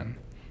plan.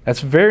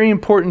 That's very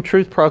important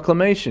truth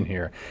proclamation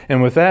here.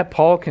 And with that,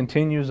 Paul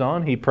continues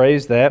on. He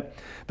prays that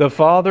the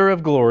Father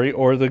of glory,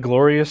 or the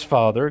glorious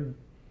Father,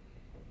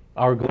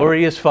 our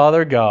glorious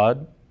Father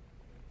God,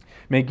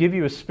 may give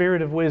you a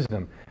spirit of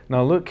wisdom.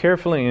 Now look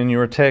carefully in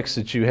your text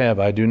that you have.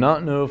 I do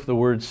not know if the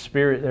word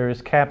spirit there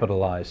is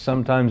capitalized.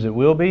 Sometimes it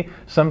will be,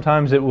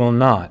 sometimes it will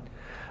not.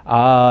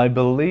 I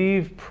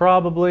believe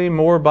probably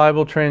more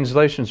Bible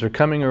translations are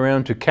coming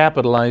around to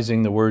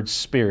capitalizing the word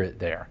spirit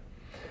there.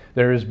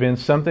 There has been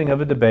something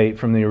of a debate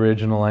from the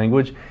original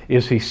language.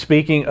 Is he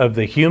speaking of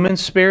the human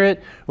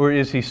spirit, or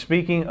is he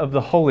speaking of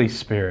the Holy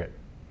Spirit?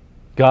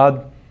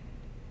 God,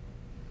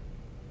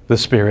 the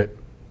Spirit,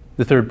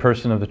 the third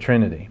person of the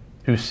Trinity,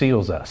 who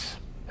seals us,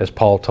 as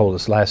Paul told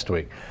us last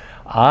week.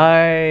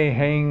 I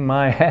hang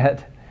my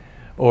hat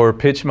or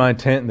pitch my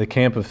tent in the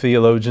camp of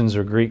theologians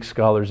or Greek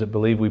scholars that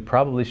believe we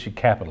probably should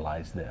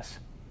capitalize this.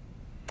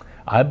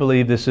 I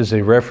believe this is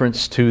a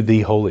reference to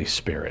the Holy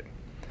Spirit.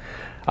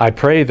 I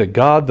pray that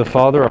God the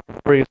Father, our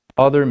glorious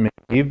Father, may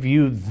give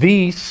you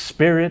the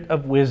spirit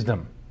of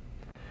wisdom,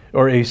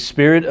 or a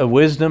spirit of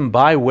wisdom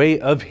by way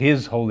of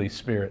His Holy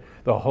Spirit.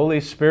 The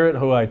Holy Spirit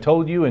who I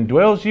told you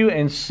indwells you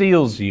and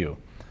seals you.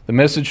 The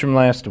message from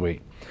last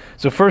week.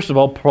 So first of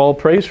all, Paul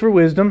prays for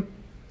wisdom,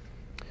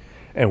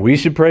 and we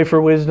should pray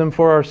for wisdom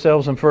for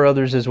ourselves and for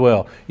others as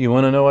well. You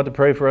want to know what to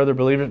pray for other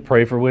believers?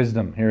 Pray for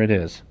wisdom. Here it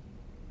is.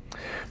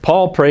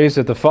 Paul prays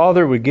that the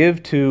Father would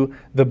give to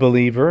the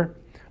believer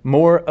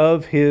more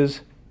of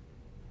His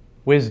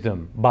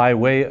wisdom by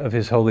way of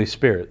His Holy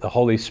Spirit. The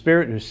Holy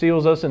Spirit who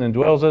seals us and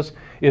indwells us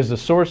is the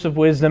source of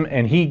wisdom,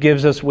 and He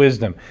gives us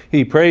wisdom.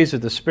 He prays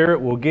that the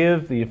Spirit will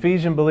give the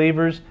Ephesian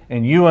believers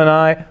and you and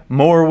I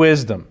more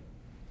wisdom.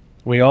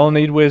 We all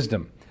need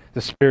wisdom.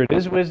 The Spirit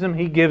is wisdom.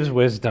 He gives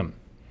wisdom.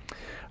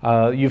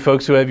 You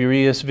folks who have your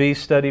ESV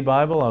study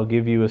Bible, I'll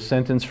give you a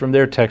sentence from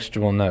their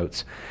textual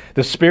notes.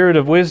 The Spirit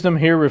of wisdom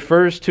here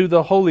refers to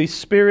the Holy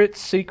Spirit's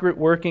secret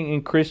working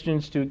in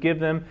Christians to give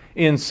them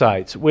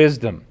insights,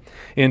 wisdom,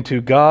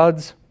 into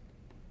God's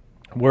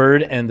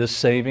Word and the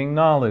saving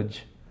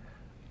knowledge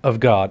of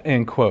God.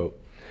 End quote.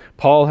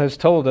 Paul has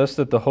told us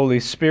that the Holy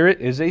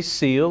Spirit is a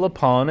seal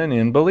upon and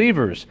in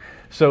believers.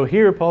 So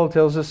here Paul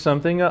tells us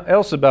something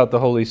else about the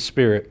Holy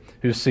Spirit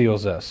who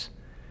seals us.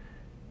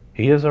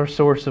 He is our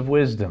source of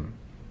wisdom.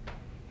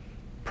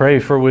 Pray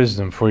for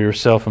wisdom for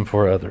yourself and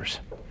for others.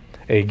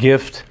 A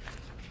gift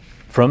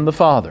from the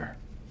Father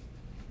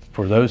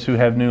for those who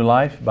have new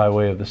life by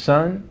way of the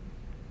Son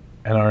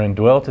and are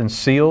indwelt and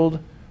sealed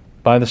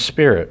by the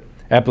Spirit.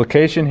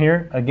 Application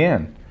here,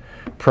 again,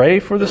 pray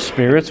for the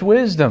Spirit's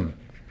wisdom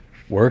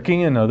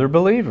working in other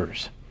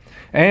believers.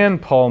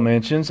 And Paul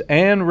mentions,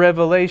 and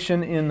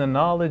revelation in the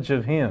knowledge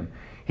of Him.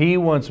 He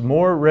wants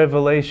more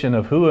revelation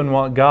of who and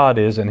what God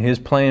is and His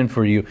plan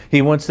for you.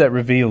 He wants that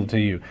revealed to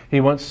you.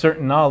 He wants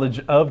certain knowledge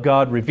of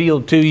God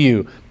revealed to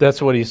you.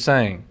 That's what he's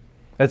saying.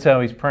 That's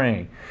how he's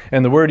praying.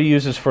 And the word he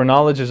uses for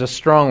knowledge is a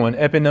strong one,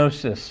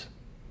 epinosis.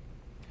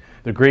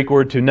 The Greek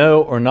word to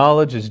know or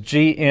knowledge is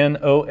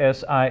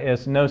gnosis,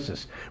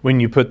 gnosis. When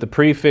you put the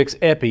prefix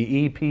epi,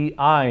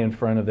 E-P-I in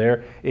front of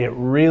there, it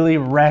really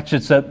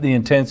ratchets up the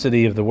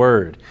intensity of the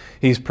word.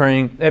 He's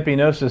praying,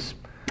 epinosis,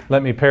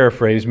 let me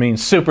paraphrase,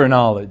 means super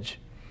knowledge,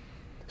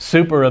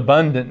 super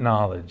abundant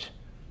knowledge,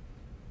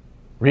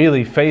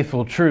 really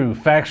faithful, true,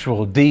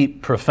 factual,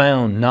 deep,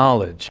 profound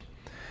knowledge.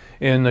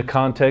 In the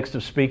context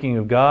of speaking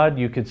of God,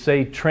 you could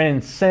say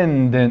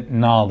transcendent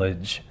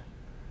knowledge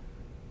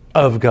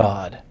of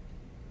God,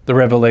 the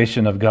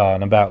revelation of God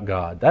and about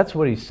God. That's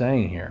what he's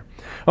saying here.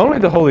 Only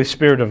the Holy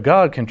Spirit of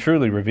God can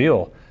truly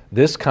reveal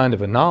this kind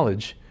of a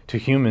knowledge to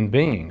human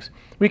beings.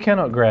 We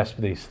cannot grasp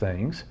these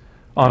things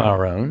on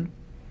our own.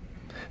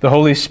 The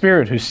Holy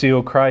Spirit who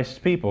sealed Christ's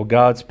people,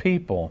 God's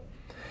people,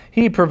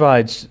 He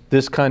provides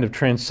this kind of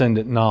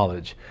transcendent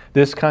knowledge,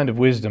 this kind of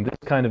wisdom, this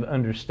kind of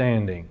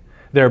understanding,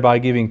 thereby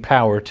giving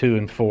power to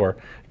and for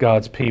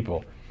God's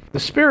people. The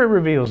Spirit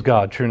reveals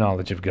God, true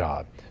knowledge of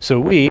God. So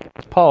we,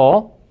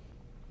 Paul,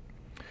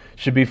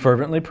 should be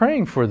fervently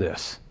praying for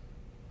this.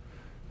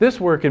 This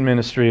work and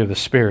ministry of the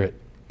Spirit,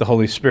 the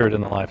Holy Spirit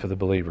in the life of the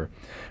believer.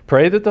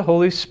 Pray that the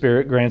Holy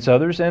Spirit grants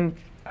others and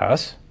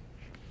us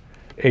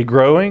a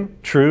growing,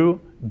 true,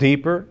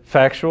 deeper,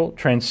 factual,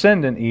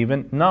 transcendent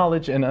even,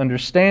 knowledge and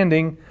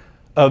understanding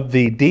of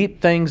the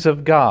deep things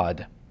of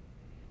God.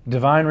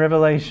 Divine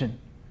revelation,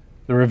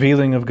 the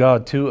revealing of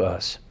God to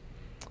us.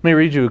 Let me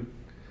read you a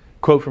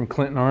quote from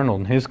Clinton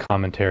Arnold in his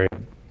commentary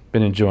I've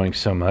been enjoying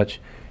so much.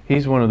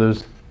 He's one of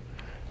those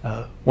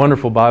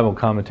wonderful Bible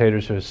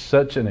commentators who has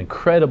such an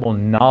incredible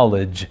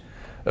knowledge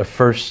of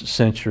first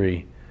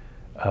century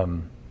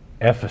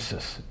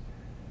Ephesus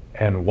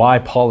and why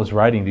Paul is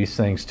writing these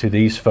things to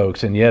these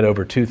folks, and yet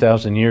over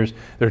 2,000 years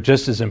they're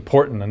just as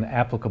important and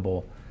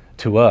applicable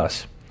to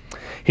us.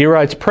 He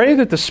writes, pray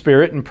that the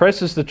Spirit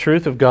impresses the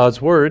truth of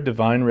God's Word,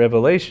 divine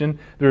revelation,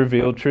 the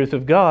revealed truth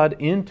of God,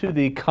 into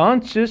the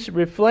conscious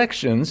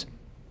reflections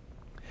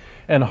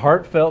and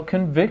heartfelt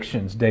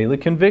convictions, daily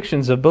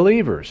convictions of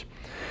believers.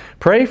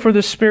 Pray for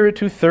the Spirit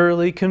to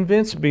thoroughly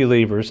convince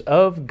believers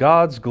of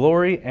God's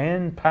glory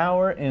and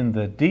power in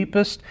the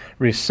deepest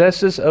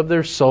recesses of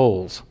their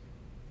souls.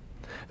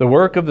 The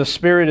work of the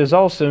Spirit is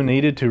also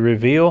needed to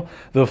reveal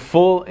the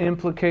full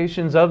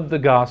implications of the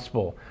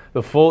gospel,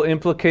 the full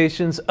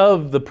implications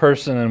of the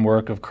person and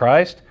work of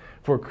Christ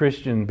for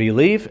Christian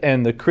belief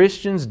and the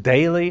Christian's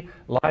daily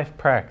life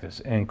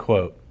practice, end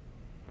quote.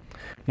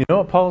 You know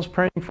what Paul's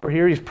praying for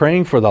here? He's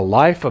praying for the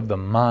life of the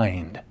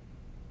mind.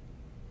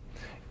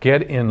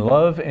 Get in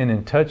love and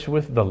in touch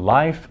with the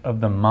life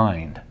of the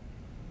mind.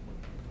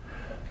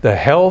 The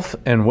health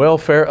and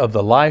welfare of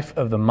the life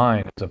of the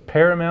mind is of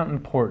paramount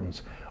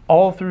importance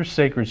all through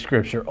sacred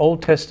Scripture,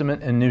 Old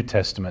Testament and New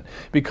Testament,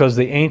 because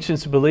the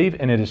ancients believed,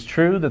 and it is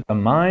true, that the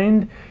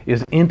mind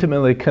is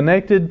intimately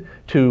connected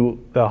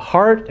to the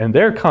heart and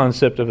their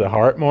concept of the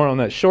heart, more on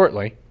that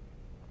shortly,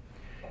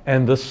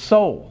 and the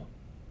soul.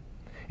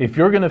 If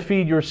you're going to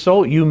feed your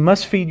soul, you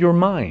must feed your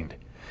mind.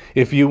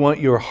 If you want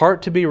your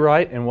heart to be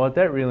right, and what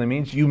that really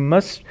means, you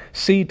must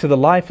see to the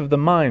life of the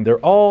mind. They're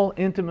all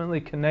intimately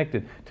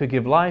connected to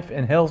give life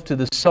and health to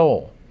the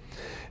soul.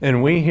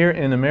 And we here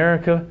in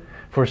America,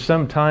 for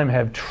some time,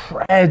 have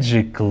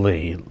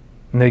tragically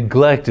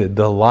neglected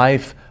the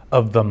life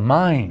of the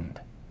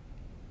mind.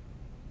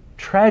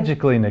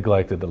 Tragically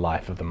neglected the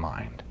life of the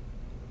mind.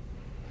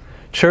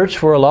 Church,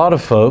 for a lot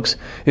of folks,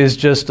 is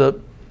just a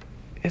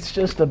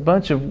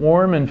bunch of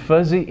warm and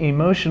fuzzy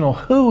emotional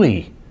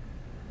hooey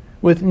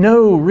with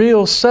no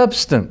real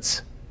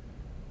substance.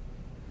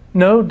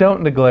 No,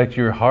 don't neglect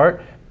your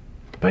heart,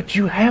 but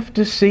you have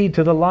to see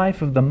to the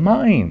life of the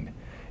mind.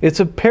 It's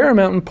of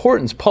paramount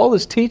importance. Paul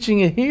is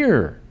teaching it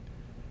here.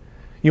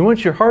 You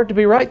want your heart to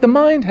be right? The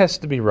mind has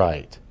to be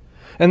right.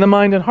 And the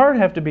mind and heart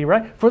have to be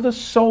right for the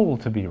soul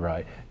to be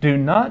right. Do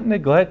not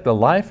neglect the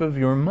life of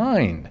your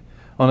mind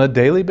on a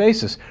daily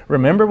basis.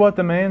 Remember what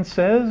the man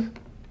says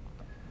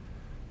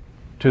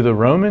to the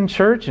Roman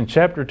church in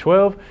chapter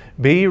 12?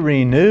 Be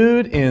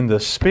renewed in the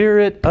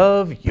spirit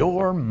of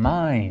your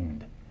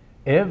mind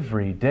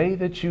every day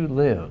that you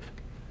live.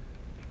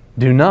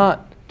 Do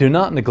not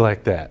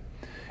neglect that.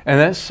 And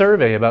that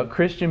survey about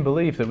Christian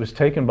belief that was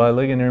taken by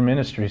Ligonier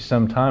Ministries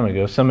some time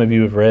ago, some of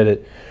you have read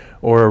it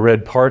or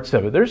read parts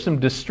of it. There's some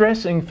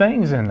distressing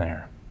things in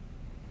there.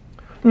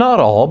 Not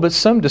all, but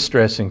some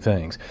distressing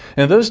things.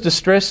 And those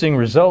distressing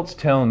results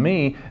tell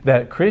me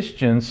that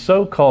Christians,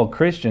 so-called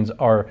Christians,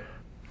 are...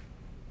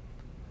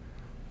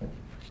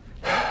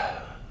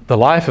 The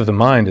life of the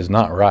mind is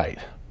not right.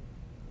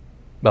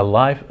 The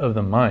life of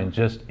the mind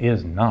just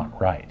is not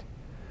right.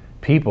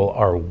 People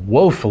are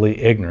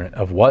woefully ignorant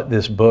of what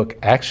this book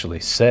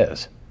actually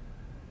says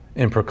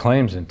and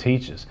proclaims and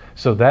teaches.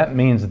 So that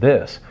means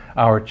this: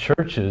 our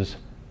churches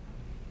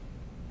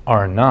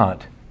are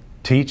not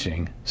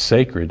teaching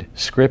sacred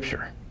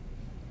Scripture.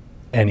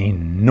 An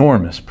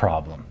enormous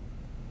problem.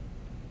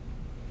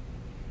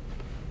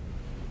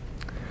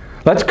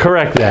 Let's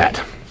correct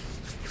that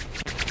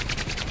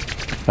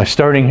by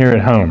starting here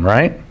at home,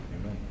 right?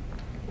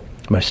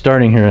 By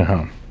starting here at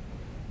home.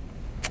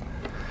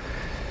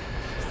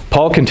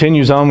 Paul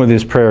continues on with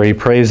his prayer. He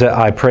prays that,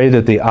 I pray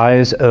that the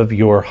eyes of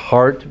your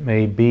heart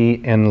may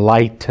be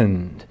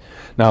enlightened.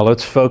 Now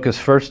let's focus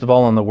first of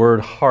all on the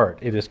word heart.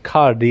 It is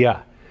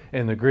kardia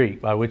in the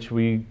Greek, by which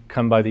we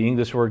come by the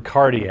English word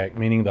cardiac,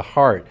 meaning the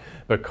heart.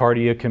 But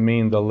cardia can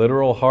mean the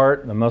literal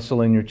heart, the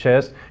muscle in your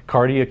chest.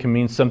 Cardia can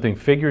mean something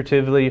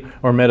figuratively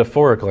or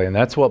metaphorically, and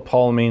that's what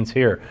Paul means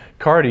here.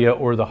 Cardia,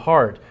 or the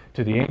heart,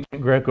 to the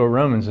ancient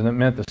Greco-Romans, and it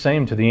meant the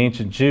same to the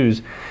ancient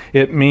Jews.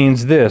 It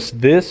means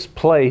this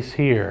place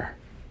here,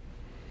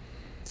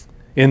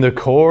 in the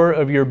core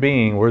of your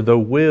being, where the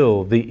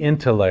will, the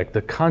intellect,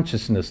 the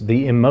consciousness,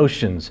 the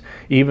emotions,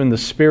 even the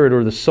spirit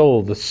or the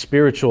soul, the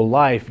spiritual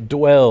life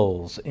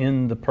dwells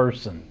in the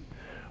person,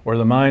 where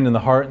the mind and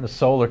the heart and the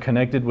soul are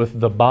connected with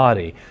the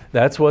body.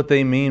 That's what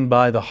they mean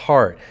by the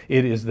heart.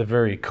 It is the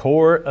very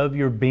core of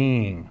your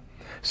being.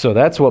 So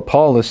that's what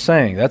Paul is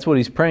saying. That's what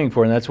he's praying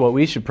for, and that's what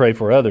we should pray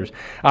for others.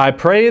 I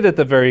pray that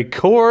the very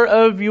core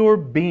of your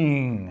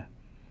being,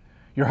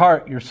 your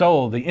heart, your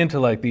soul, the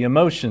intellect, the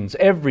emotions,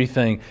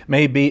 everything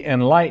may be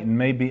enlightened,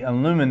 may be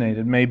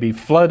illuminated, may be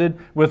flooded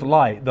with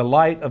light, the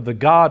light of the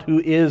God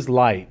who is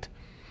light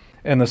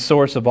and the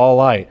source of all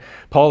light.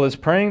 Paul is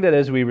praying that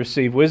as we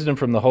receive wisdom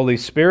from the Holy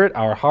Spirit,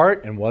 our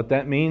heart, and what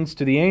that means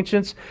to the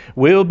ancients,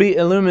 will be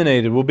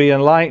illuminated, will be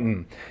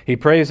enlightened. He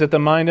prays that the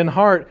mind and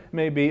heart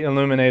may be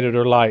illuminated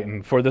or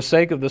lightened, for the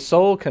sake of the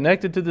soul,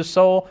 connected to the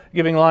soul,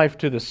 giving life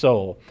to the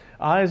soul.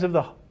 Eyes of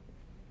the...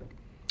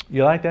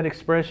 You like that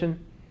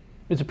expression?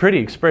 It's a pretty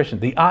expression.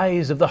 The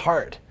eyes of the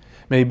heart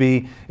may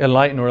be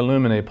enlightened or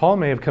illuminated. Paul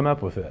may have come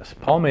up with this.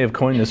 Paul may have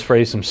coined this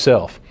phrase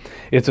himself.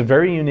 It's a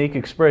very unique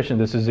expression.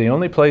 This is the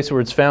only place where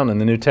it's found in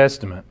the New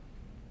Testament.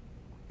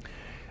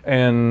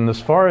 And as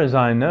far as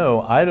I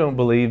know, I don't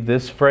believe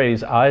this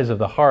phrase, eyes of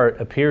the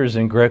heart, appears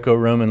in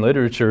Greco-Roman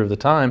literature of the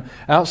time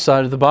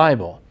outside of the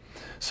Bible.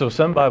 So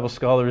some Bible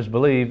scholars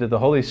believe that the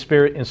Holy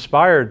Spirit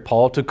inspired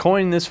Paul to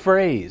coin this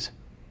phrase.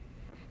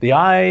 The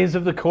eyes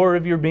of the core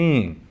of your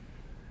being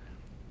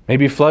may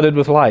be flooded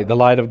with light, the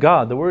light of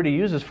God. The word he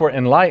uses for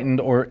enlightened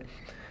or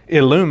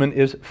illumine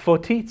is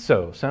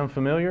photizo. Sound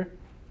familiar?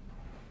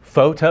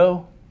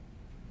 Photography.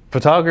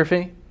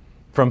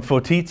 From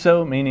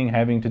photizo, meaning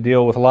having to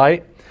deal with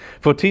light.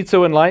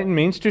 Photizo enlightened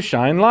means to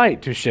shine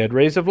light, to shed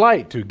rays of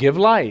light, to give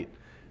light.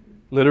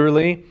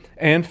 Literally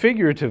and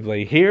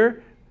figuratively.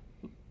 Here,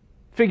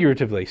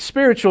 figuratively,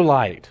 spiritual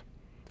light.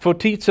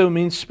 Photizo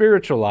means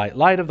spiritual light,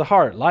 light of the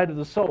heart, light of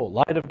the soul,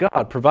 light of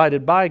God,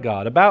 provided by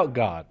God, about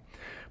God.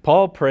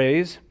 Paul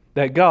prays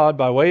that God,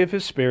 by way of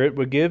His Spirit,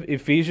 would give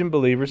Ephesian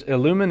believers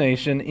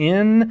illumination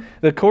in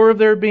the core of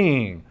their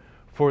being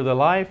for the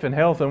life and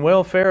health and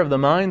welfare of the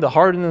mind, the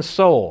heart, and the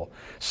soul.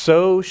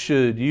 So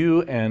should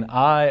you and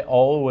I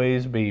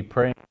always be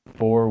praying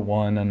for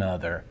one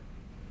another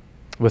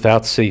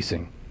without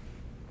ceasing.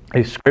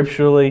 A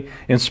scripturally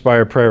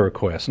inspired prayer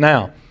request.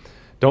 Now,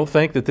 don't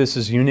think that this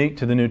is unique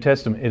to the New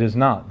Testament. It is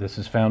not. This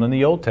is found in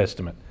the Old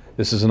Testament.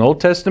 This is an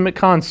Old Testament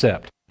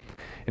concept.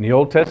 In the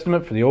Old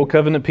Testament, for the Old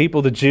Covenant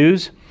people, the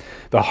Jews,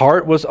 the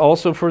heart was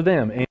also for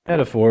them a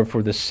metaphor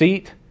for the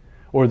seat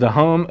or the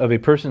home of a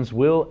person's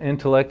will,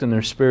 intellect, and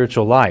their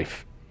spiritual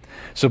life.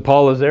 So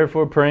Paul is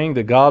therefore praying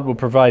that God will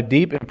provide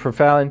deep and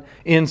profound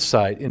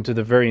insight into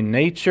the very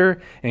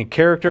nature and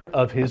character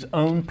of His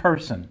own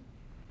person,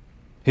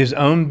 His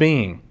own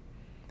being,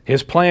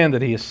 His plan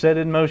that He has set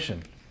in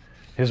motion,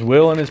 His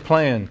will and His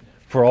plan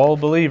for all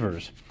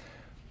believers.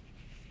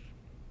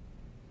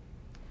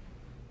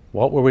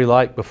 What were we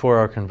like before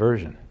our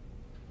conversion?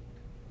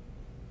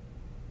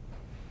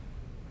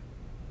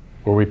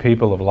 Were we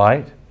people of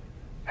light?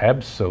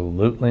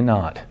 Absolutely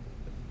not.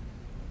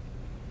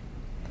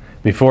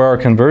 Before our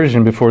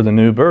conversion, before the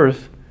new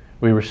birth,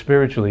 we were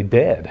spiritually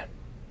dead.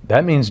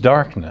 That means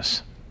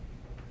darkness.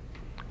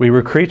 We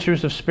were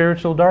creatures of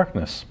spiritual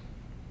darkness.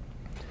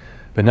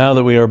 But now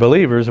that we are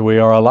believers, we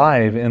are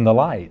alive in the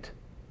light.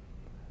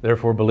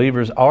 Therefore,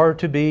 believers are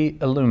to be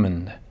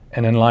illumined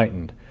and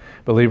enlightened.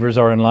 Believers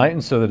are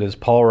enlightened so that, as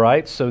Paul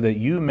writes, so that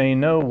you may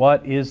know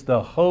what is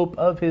the hope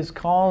of His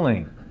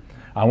calling.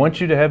 I want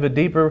you to have a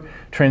deeper,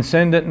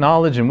 transcendent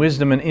knowledge and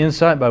wisdom and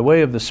insight by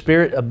way of the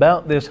Spirit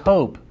about this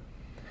hope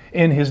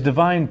in His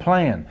divine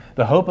plan,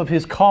 the hope of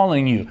His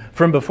calling you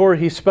from before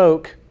He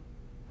spoke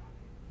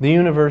the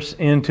universe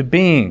into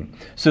being,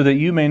 so that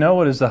you may know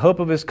what is the hope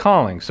of His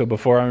calling. So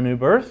before our new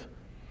birth,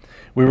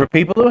 we were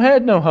people who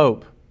had no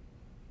hope.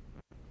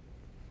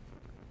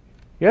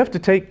 You have to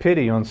take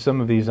pity on some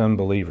of these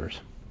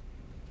unbelievers.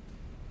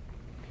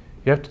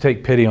 You have to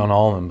take pity on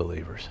all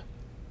unbelievers.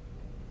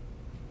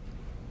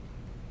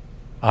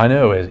 I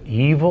know, as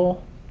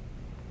evil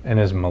and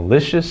as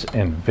malicious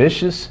and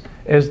vicious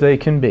as they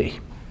can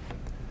be,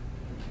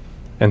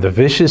 and the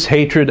vicious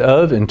hatred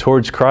of and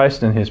towards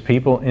Christ and His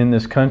people in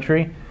this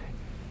country,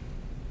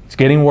 it's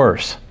getting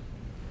worse.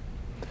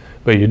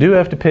 But you do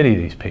have to pity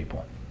these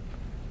people.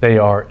 They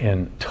are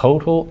in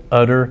total,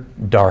 utter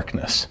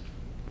darkness.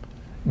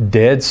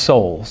 Dead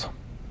souls.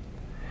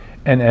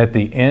 And at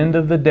the end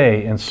of the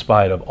day, in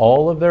spite of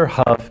all of their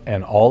huff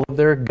and all of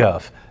their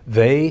guff,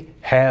 they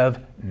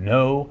have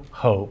no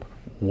hope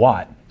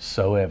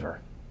whatsoever.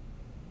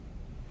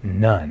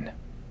 None.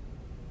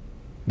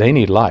 They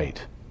need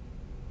light.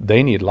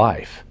 They need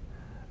life.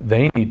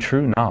 They need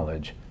true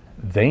knowledge.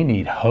 They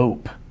need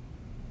hope.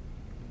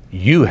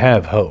 You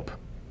have hope.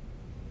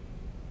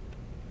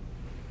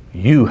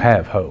 You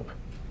have hope.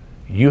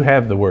 You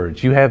have the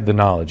words. You have the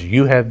knowledge.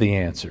 You have the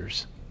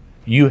answers.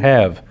 You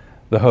have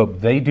the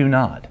hope. They do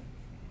not.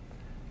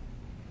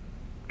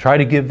 Try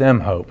to give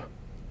them hope,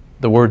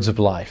 the words of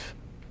life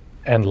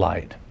and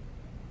light.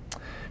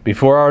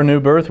 Before our new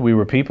birth, we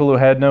were people who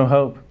had no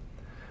hope.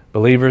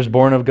 Believers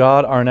born of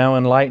God are now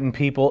enlightened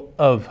people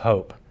of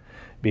hope,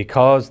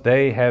 because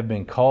they have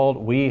been called,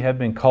 we have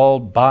been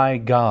called by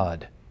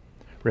God.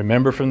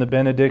 Remember from the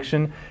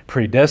benediction,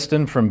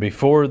 predestined from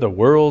before the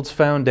world's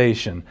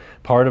foundation,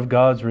 part of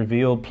God's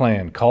revealed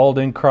plan, called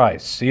in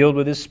Christ, sealed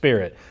with His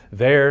Spirit.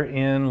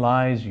 Therein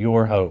lies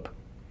your hope.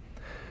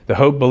 The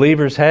hope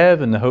believers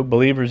have and the hope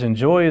believers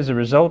enjoy is a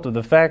result of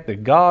the fact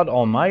that God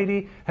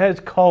Almighty has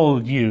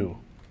called you.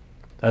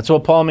 That's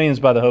what Paul means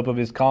by the hope of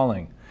His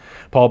calling.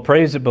 Paul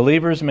prays that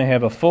believers may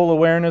have a full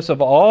awareness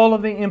of all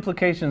of the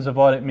implications of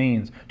what it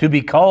means to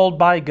be called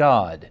by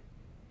God,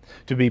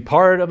 to be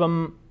part of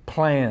a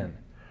plan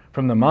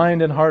from the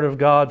mind and heart of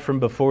God from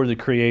before the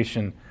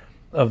creation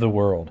of the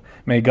world.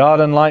 May God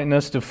enlighten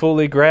us to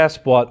fully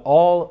grasp what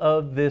all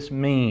of this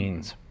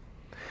means,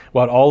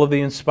 what all of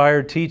the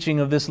inspired teaching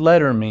of this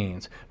letter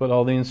means, what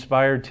all the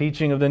inspired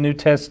teaching of the New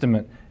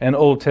Testament and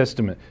Old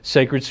Testament,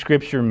 sacred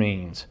Scripture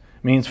means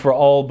for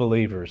all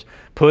believers.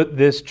 Put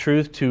this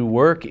truth to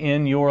work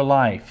in your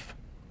life.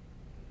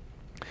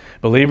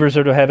 Believers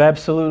are to have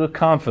absolute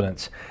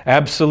confidence,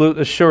 absolute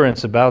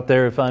assurance about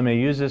their, if I may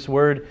use this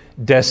word,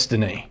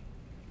 destiny.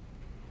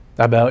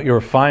 About your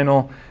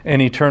final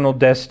and eternal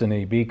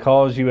destiny,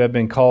 because you have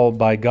been called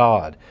by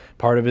God,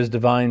 part of His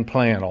divine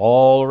plan,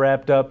 all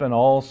wrapped up and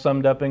all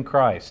summed up in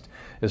Christ,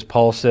 as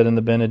Paul said in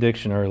the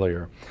benediction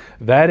earlier.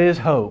 That is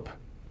hope.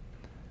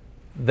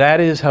 That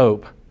is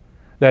hope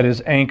that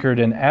is anchored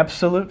in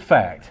absolute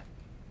fact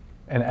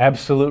and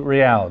absolute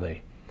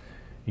reality.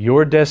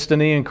 Your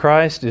destiny in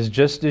Christ is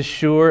just as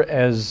sure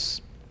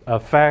as a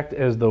fact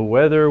as the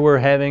weather we're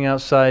having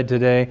outside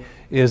today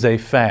is a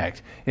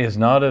fact. It's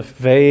not a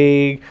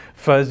vague,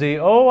 fuzzy,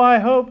 oh, I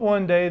hope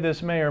one day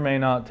this may or may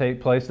not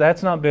take place.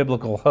 That's not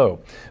biblical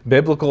hope.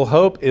 Biblical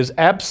hope is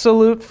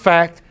absolute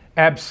fact,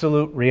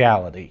 absolute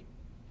reality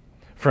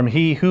from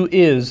He who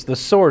is the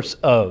source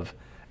of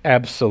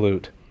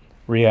absolute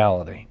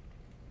reality.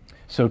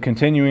 So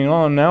continuing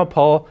on now,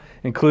 Paul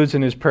includes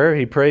in his prayer,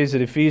 he prays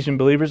that Ephesian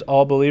believers,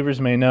 all believers,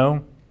 may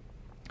know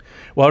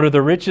what are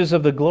the riches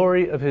of the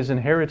glory of His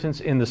inheritance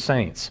in the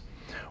saints,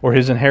 or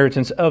His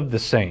inheritance of the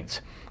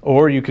saints.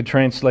 Or you could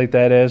translate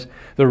that as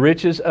the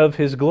riches of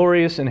His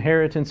glorious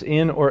inheritance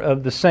in or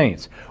of the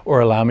saints. Or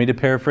allow me to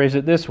paraphrase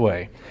it this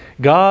way.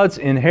 God's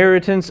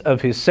inheritance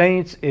of His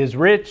saints is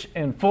rich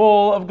and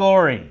full of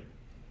glory.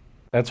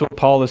 That's what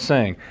Paul is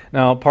saying.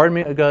 Now, pardon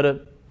me, I got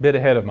a bit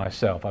ahead of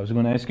myself. I was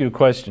going to ask you a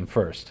question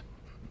first.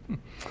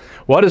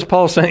 What is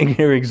Paul saying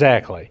here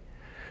exactly?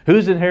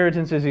 Whose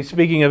inheritance is he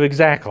speaking of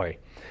exactly?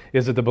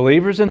 Is it the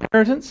believer's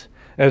inheritance,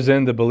 as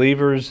in the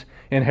believer's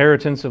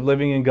inheritance of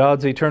living in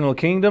God's eternal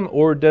kingdom,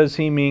 or does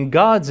he mean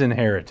God's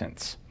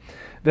inheritance?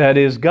 That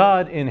is,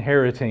 God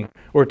inheriting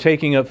or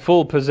taking up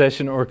full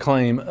possession or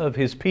claim of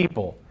His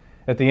people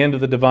at the end of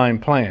the divine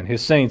plan,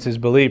 His saints, His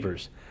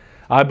believers.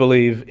 I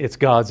believe it's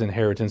God's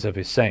inheritance of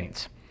His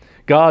saints.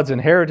 God's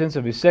inheritance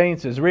of His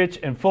saints is rich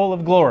and full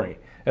of glory.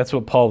 That's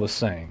what Paul is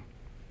saying.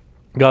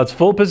 God's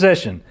full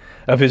possession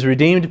of His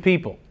redeemed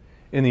people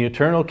in the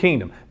eternal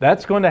kingdom.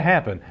 That's going to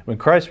happen when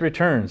Christ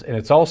returns, and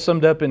it's all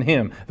summed up in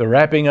Him, the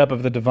wrapping up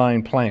of the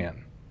divine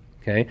plan.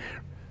 Okay?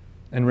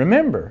 And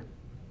remember,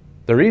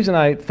 the reason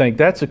I think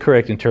that's a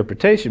correct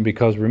interpretation,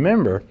 because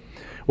remember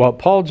what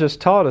Paul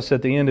just taught us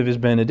at the end of his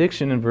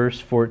benediction in verse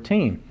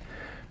 14.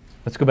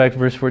 Let's go back to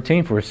verse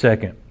 14 for a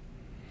second.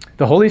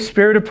 The Holy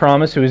Spirit of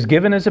promise, who is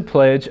given as a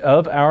pledge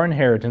of our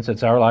inheritance,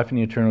 that's our life in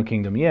the eternal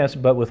kingdom, yes,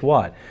 but with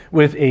what?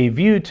 With a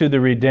view to the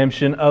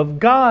redemption of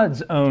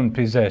God's own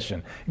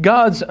possession,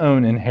 God's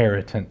own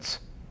inheritance,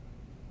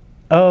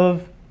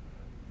 of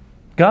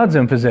God's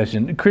own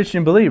possession,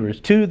 Christian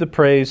believers, to the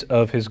praise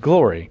of His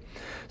glory.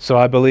 So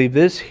I believe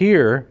this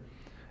here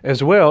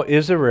as well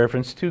is a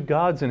reference to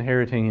God's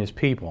inheriting His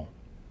people.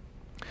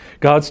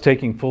 God's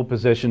taking full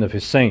possession of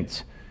His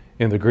saints,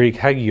 in the Greek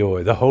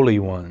hagioi, the holy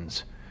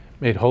ones,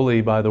 made holy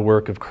by the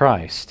work of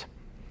Christ.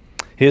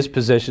 His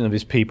possession of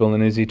His people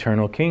in His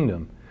eternal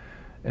kingdom.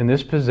 And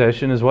this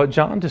possession is what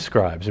John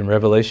describes in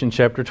Revelation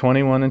chapter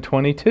 21 and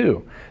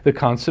 22, the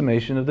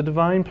consummation of the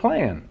divine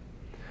plan.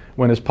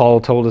 When, as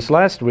Paul told us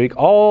last week,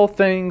 all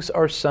things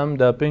are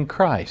summed up in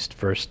Christ,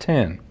 verse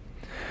 10.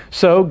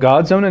 So,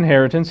 God's own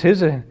inheritance,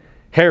 His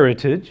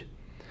heritage,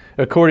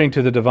 according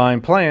to the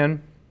divine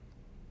plan,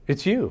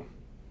 it's you.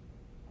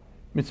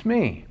 It's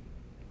me.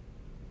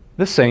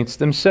 The saints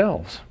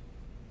themselves.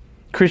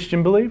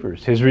 Christian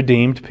believers, His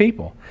redeemed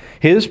people.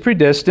 His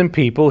predestined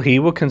people He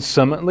will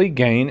consummately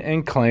gain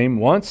and claim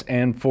once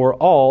and for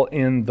all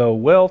in the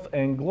wealth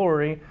and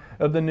glory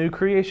of the new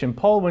creation.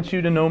 Paul wants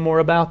you to know more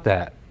about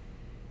that,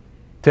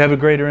 to have a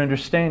greater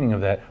understanding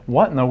of that.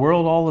 What in the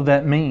world all of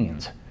that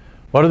means?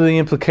 What are the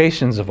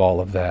implications of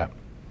all of that?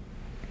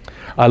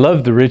 I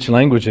love the rich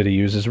language that he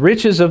uses.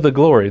 Riches of the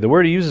glory. The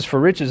word he uses for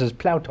riches is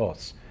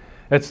plautos.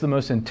 That's the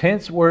most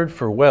intense word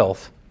for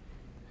wealth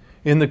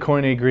in the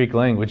Koine Greek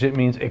language. It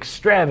means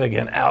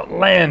extravagant,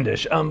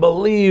 outlandish,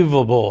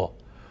 unbelievable,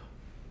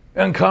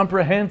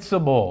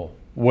 incomprehensible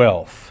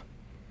wealth.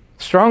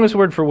 Strongest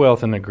word for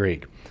wealth in the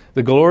Greek.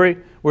 The glory,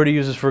 word he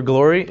uses for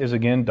glory is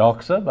again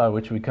doxa, by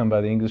which we come by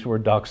the English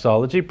word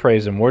doxology,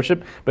 praise and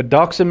worship. But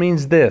doxa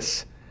means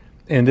this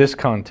in this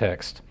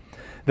context: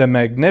 the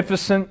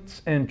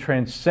magnificence and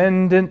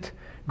transcendent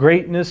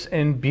greatness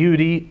and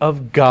beauty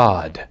of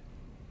God.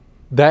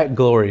 That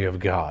glory of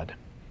God.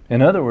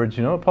 In other words,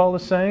 you know what Paul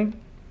is saying?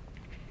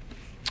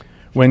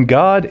 When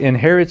God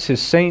inherits His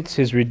saints,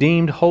 His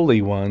redeemed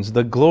holy ones,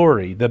 the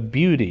glory, the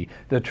beauty,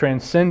 the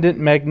transcendent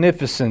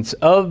magnificence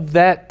of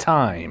that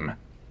time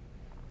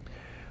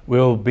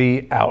will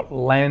be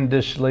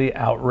outlandishly,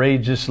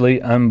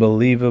 outrageously,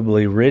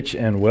 unbelievably rich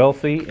and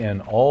wealthy in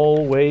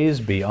all ways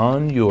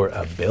beyond your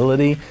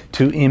ability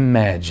to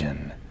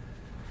imagine.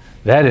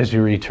 That is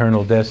your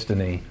eternal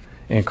destiny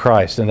in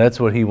Christ, and that's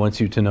what He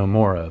wants you to know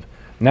more of.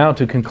 Now,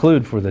 to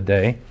conclude for the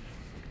day,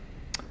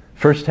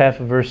 first half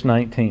of verse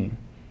 19.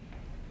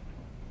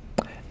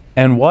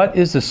 And what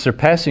is the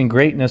surpassing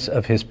greatness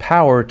of His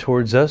power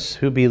towards us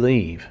who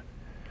believe?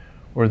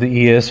 Or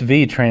the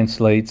ESV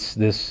translates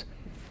this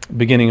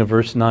beginning of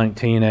verse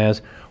 19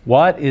 as,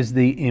 what is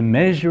the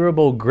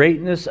immeasurable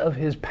greatness of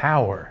His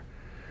power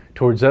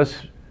towards us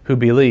who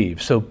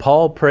believe? So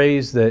Paul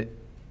prays that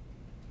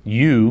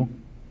you,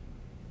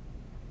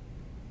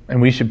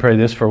 and we should pray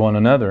this for one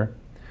another,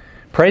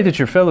 pray that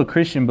your fellow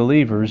Christian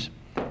believers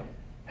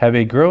have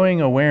a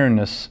growing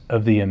awareness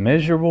of the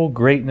immeasurable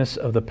greatness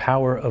of the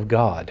power of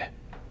God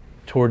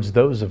towards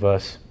those of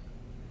us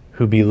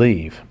who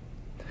believe.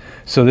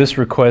 So this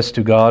request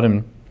to God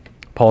in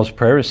Paul's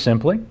prayer is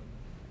simply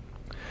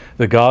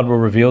that God will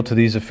reveal to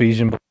these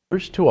Ephesian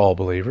believers, to all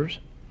believers,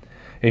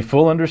 a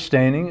full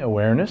understanding,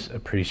 awareness,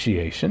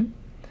 appreciation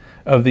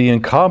of the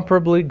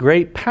incomparably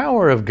great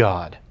power of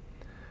God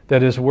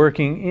that is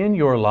working in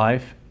your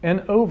life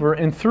and over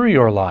and through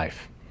your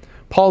life.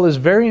 Paul is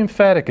very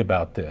emphatic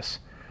about this.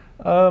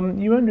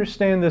 You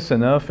understand this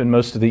enough in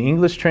most of the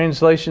English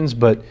translations,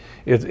 but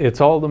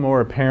it's all the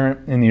more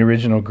apparent in the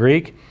original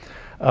Greek.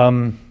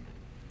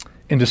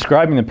 In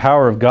describing the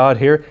power of God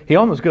here, he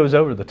almost goes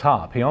over the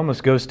top. He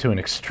almost goes to an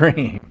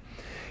extreme.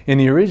 In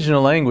the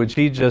original language,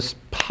 he just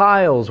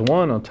piles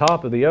one on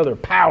top of the other.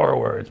 Power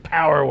words,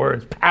 power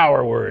words,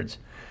 power words.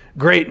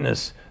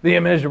 Greatness, the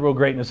immeasurable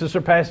greatness, the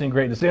surpassing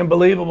greatness, the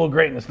unbelievable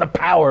greatness, the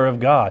power of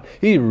God.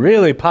 He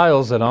really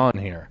piles it on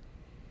here,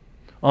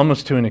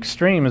 almost to an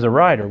extreme as a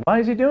writer. Why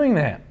is he doing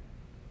that?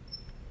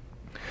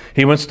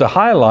 He wants to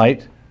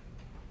highlight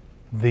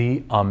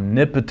the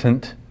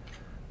omnipotent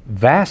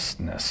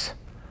vastness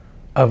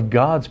of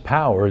God's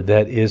power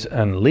that is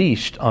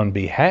unleashed on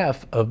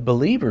behalf of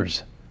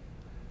believers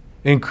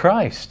in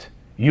Christ.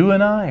 You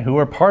and I, who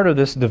are part of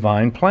this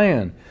divine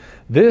plan.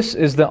 This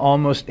is the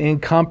almost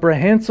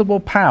incomprehensible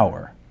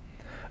power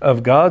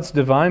of God's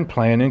divine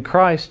plan in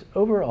Christ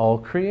over all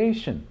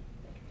creation.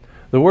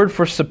 The word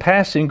for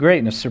surpassing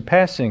greatness,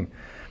 surpassing,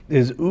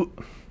 is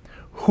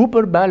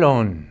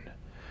hyperbalon.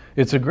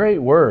 It's a great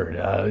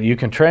word. You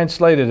can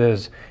translate it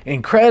as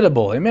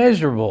incredible,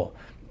 immeasurable,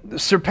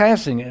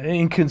 surpassing,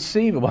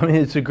 inconceivable. I mean,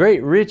 it's a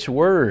great, rich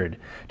word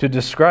to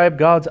describe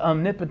God's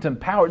omnipotent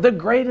power, the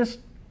greatest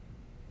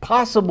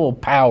possible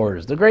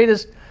powers, the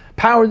greatest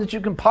power that you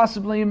can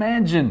possibly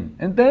imagine,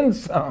 and then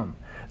some.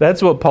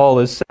 That's what Paul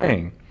is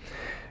saying.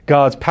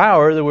 God's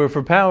power, the word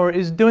for power,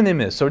 is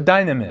dunamis or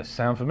dynamis.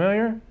 Sound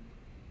familiar?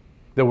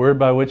 The word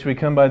by which we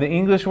come by the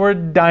English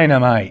word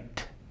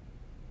dynamite.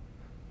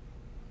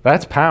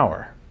 That's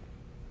power.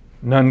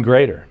 None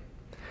greater.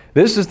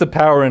 This is the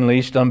power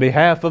unleashed on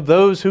behalf of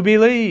those who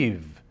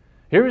believe.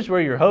 Here's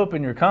where your hope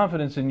and your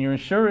confidence and your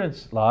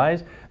assurance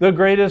lies. The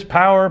greatest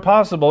power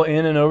possible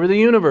in and over the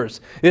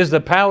universe is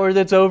the power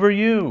that's over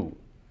you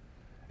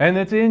and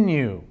that's in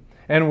you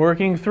and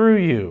working through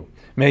you,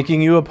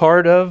 making you a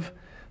part of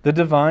the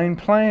divine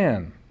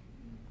plan.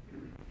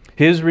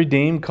 His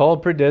redeemed,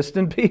 called,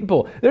 predestined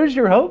people. There's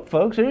your hope,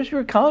 folks. There's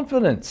your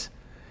confidence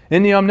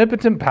in the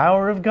omnipotent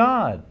power of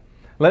God.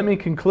 Let me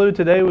conclude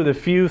today with a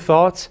few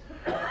thoughts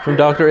from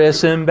Dr.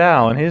 S.M.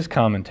 Bow in his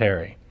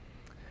commentary.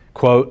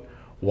 Quote,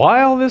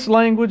 while this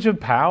language of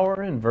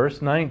power in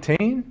verse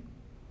 19,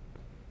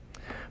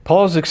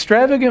 Paul's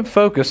extravagant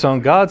focus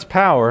on God's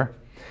power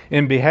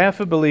in behalf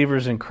of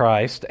believers in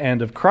Christ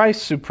and of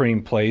Christ's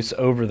supreme place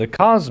over the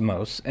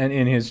cosmos and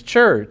in His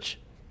church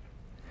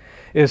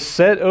is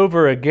set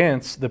over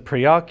against the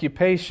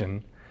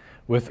preoccupation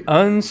with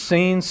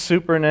unseen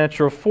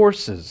supernatural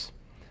forces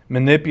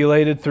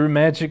manipulated through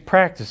magic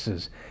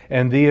practices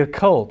and the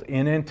occult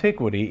in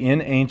antiquity,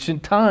 in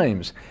ancient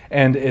times,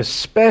 and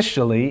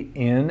especially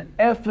in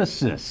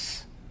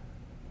Ephesus,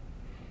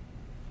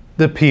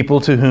 the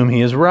people to whom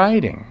he is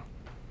writing.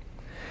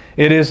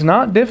 It is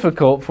not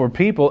difficult for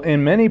people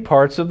in many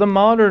parts of the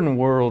modern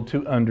world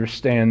to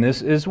understand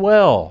this as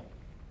well,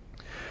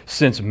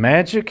 since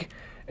magic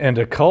and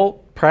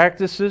occult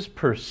practices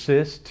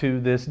persist to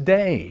this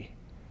day.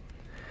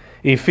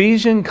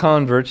 Ephesian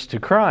converts to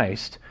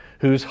Christ,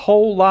 whose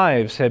whole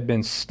lives have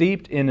been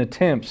steeped in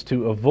attempts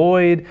to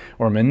avoid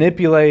or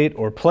manipulate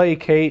or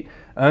placate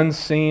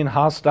unseen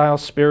hostile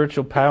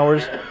spiritual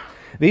powers,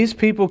 these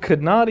people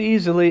could not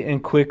easily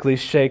and quickly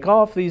shake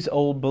off these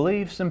old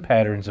beliefs and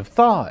patterns of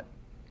thought.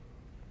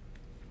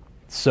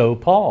 So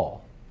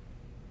Paul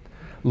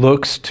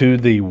looks to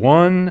the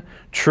one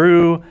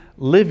true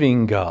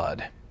living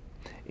God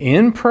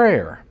in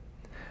prayer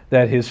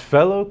that his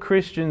fellow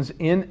Christians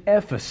in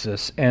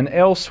Ephesus and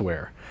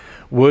elsewhere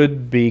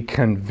would be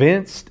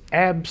convinced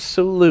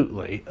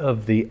absolutely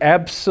of the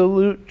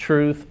absolute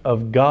truth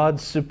of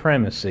God's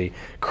supremacy,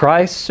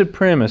 Christ's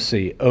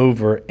supremacy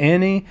over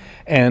any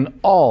and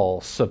all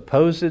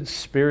supposed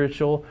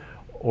spiritual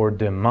or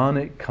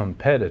demonic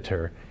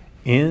competitor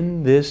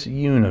in this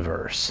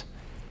universe.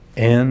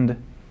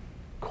 End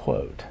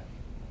quote.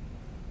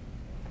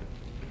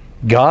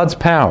 God's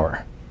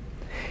power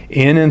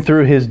in and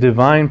through His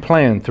divine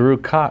plan through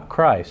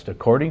Christ,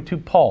 according to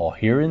Paul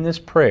here in this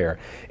prayer,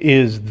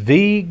 is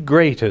the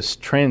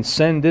greatest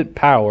transcendent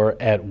power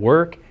at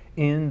work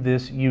in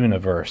this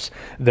universe.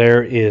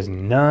 There is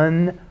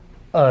none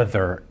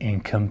other in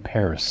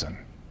comparison.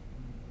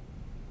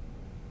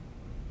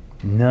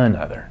 None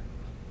other.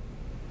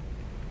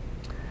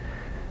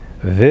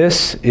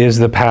 This is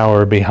the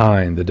power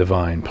behind the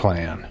divine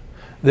plan.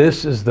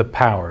 This is the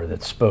power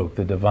that spoke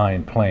the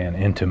divine plan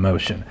into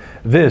motion.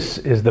 This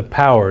is the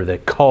power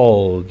that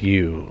called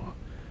you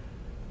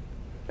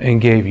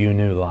and gave you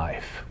new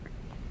life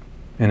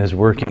and is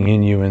working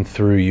in you and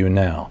through you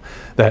now.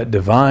 That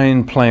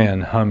divine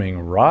plan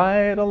humming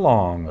right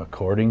along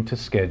according to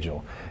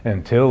schedule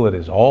until it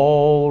is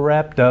all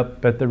wrapped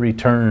up at the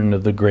return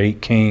of the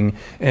great King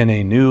and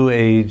a new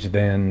age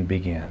then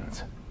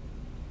begins.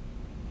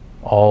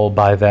 All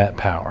by that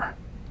power.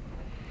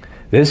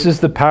 This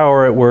is the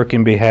power at work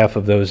in behalf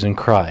of those in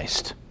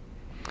Christ.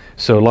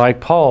 So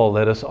like Paul,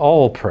 let us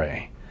all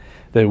pray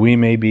that we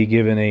may be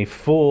given a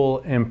full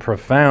and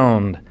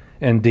profound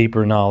and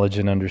deeper knowledge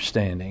and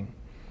understanding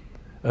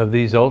of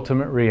these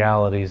ultimate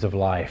realities of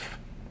life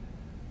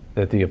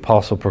that the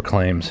apostle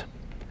proclaims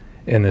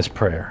in this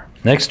prayer.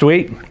 Next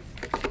week,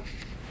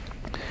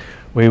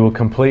 we will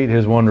complete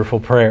his wonderful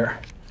prayer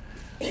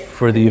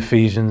for the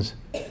Ephesians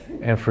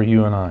and for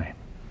you and I.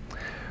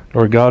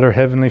 Lord God, our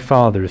Heavenly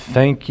Father,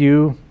 thank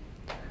you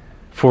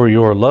for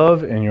your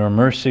love and your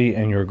mercy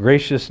and your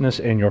graciousness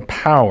and your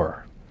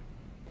power,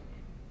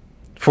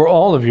 for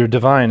all of your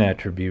divine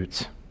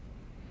attributes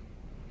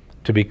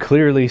to be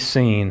clearly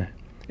seen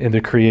in the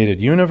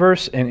created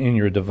universe and in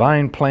your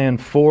divine plan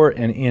for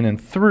and in and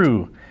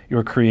through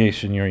your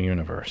creation, your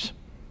universe.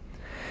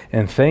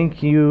 And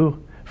thank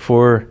you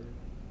for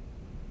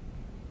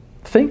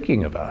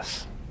thinking of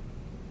us,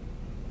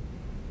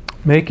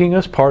 making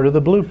us part of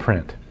the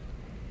blueprint,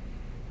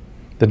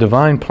 the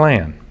divine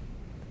plan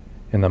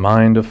in the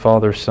mind of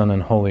Father, Son,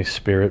 and Holy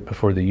Spirit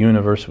before the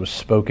universe was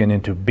spoken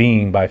into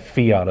being by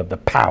fiat of the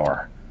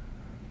power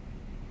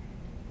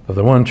of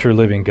the one true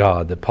living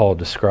God that Paul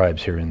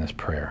describes here in this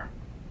prayer.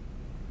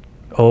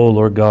 O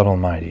Lord God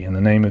Almighty, in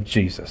the name of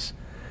Jesus,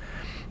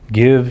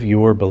 give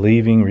your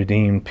believing,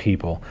 redeemed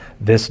people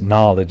this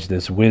knowledge,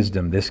 this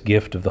wisdom, this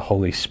gift of the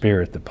Holy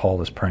Spirit that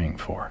Paul is praying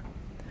for,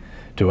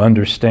 to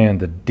understand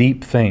the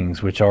deep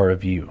things which are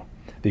of you,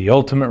 the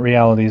ultimate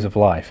realities of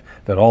life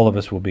that all of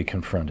us will be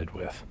confronted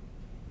with.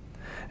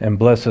 And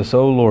bless us,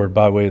 O Lord,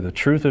 by way of the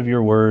truth of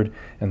your word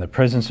and the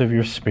presence of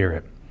your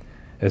Spirit,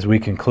 as we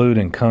conclude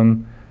and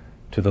come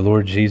to the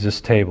Lord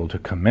Jesus' table to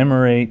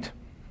commemorate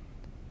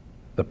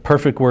the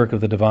perfect work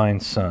of the divine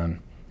Son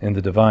in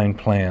the divine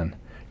plan,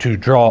 to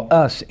draw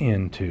us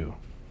into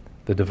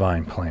the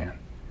divine plan.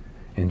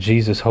 In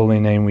Jesus' holy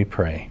name we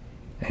pray.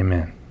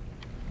 Amen.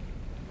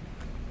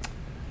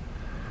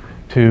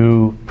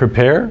 To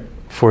prepare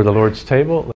for the Lord's table,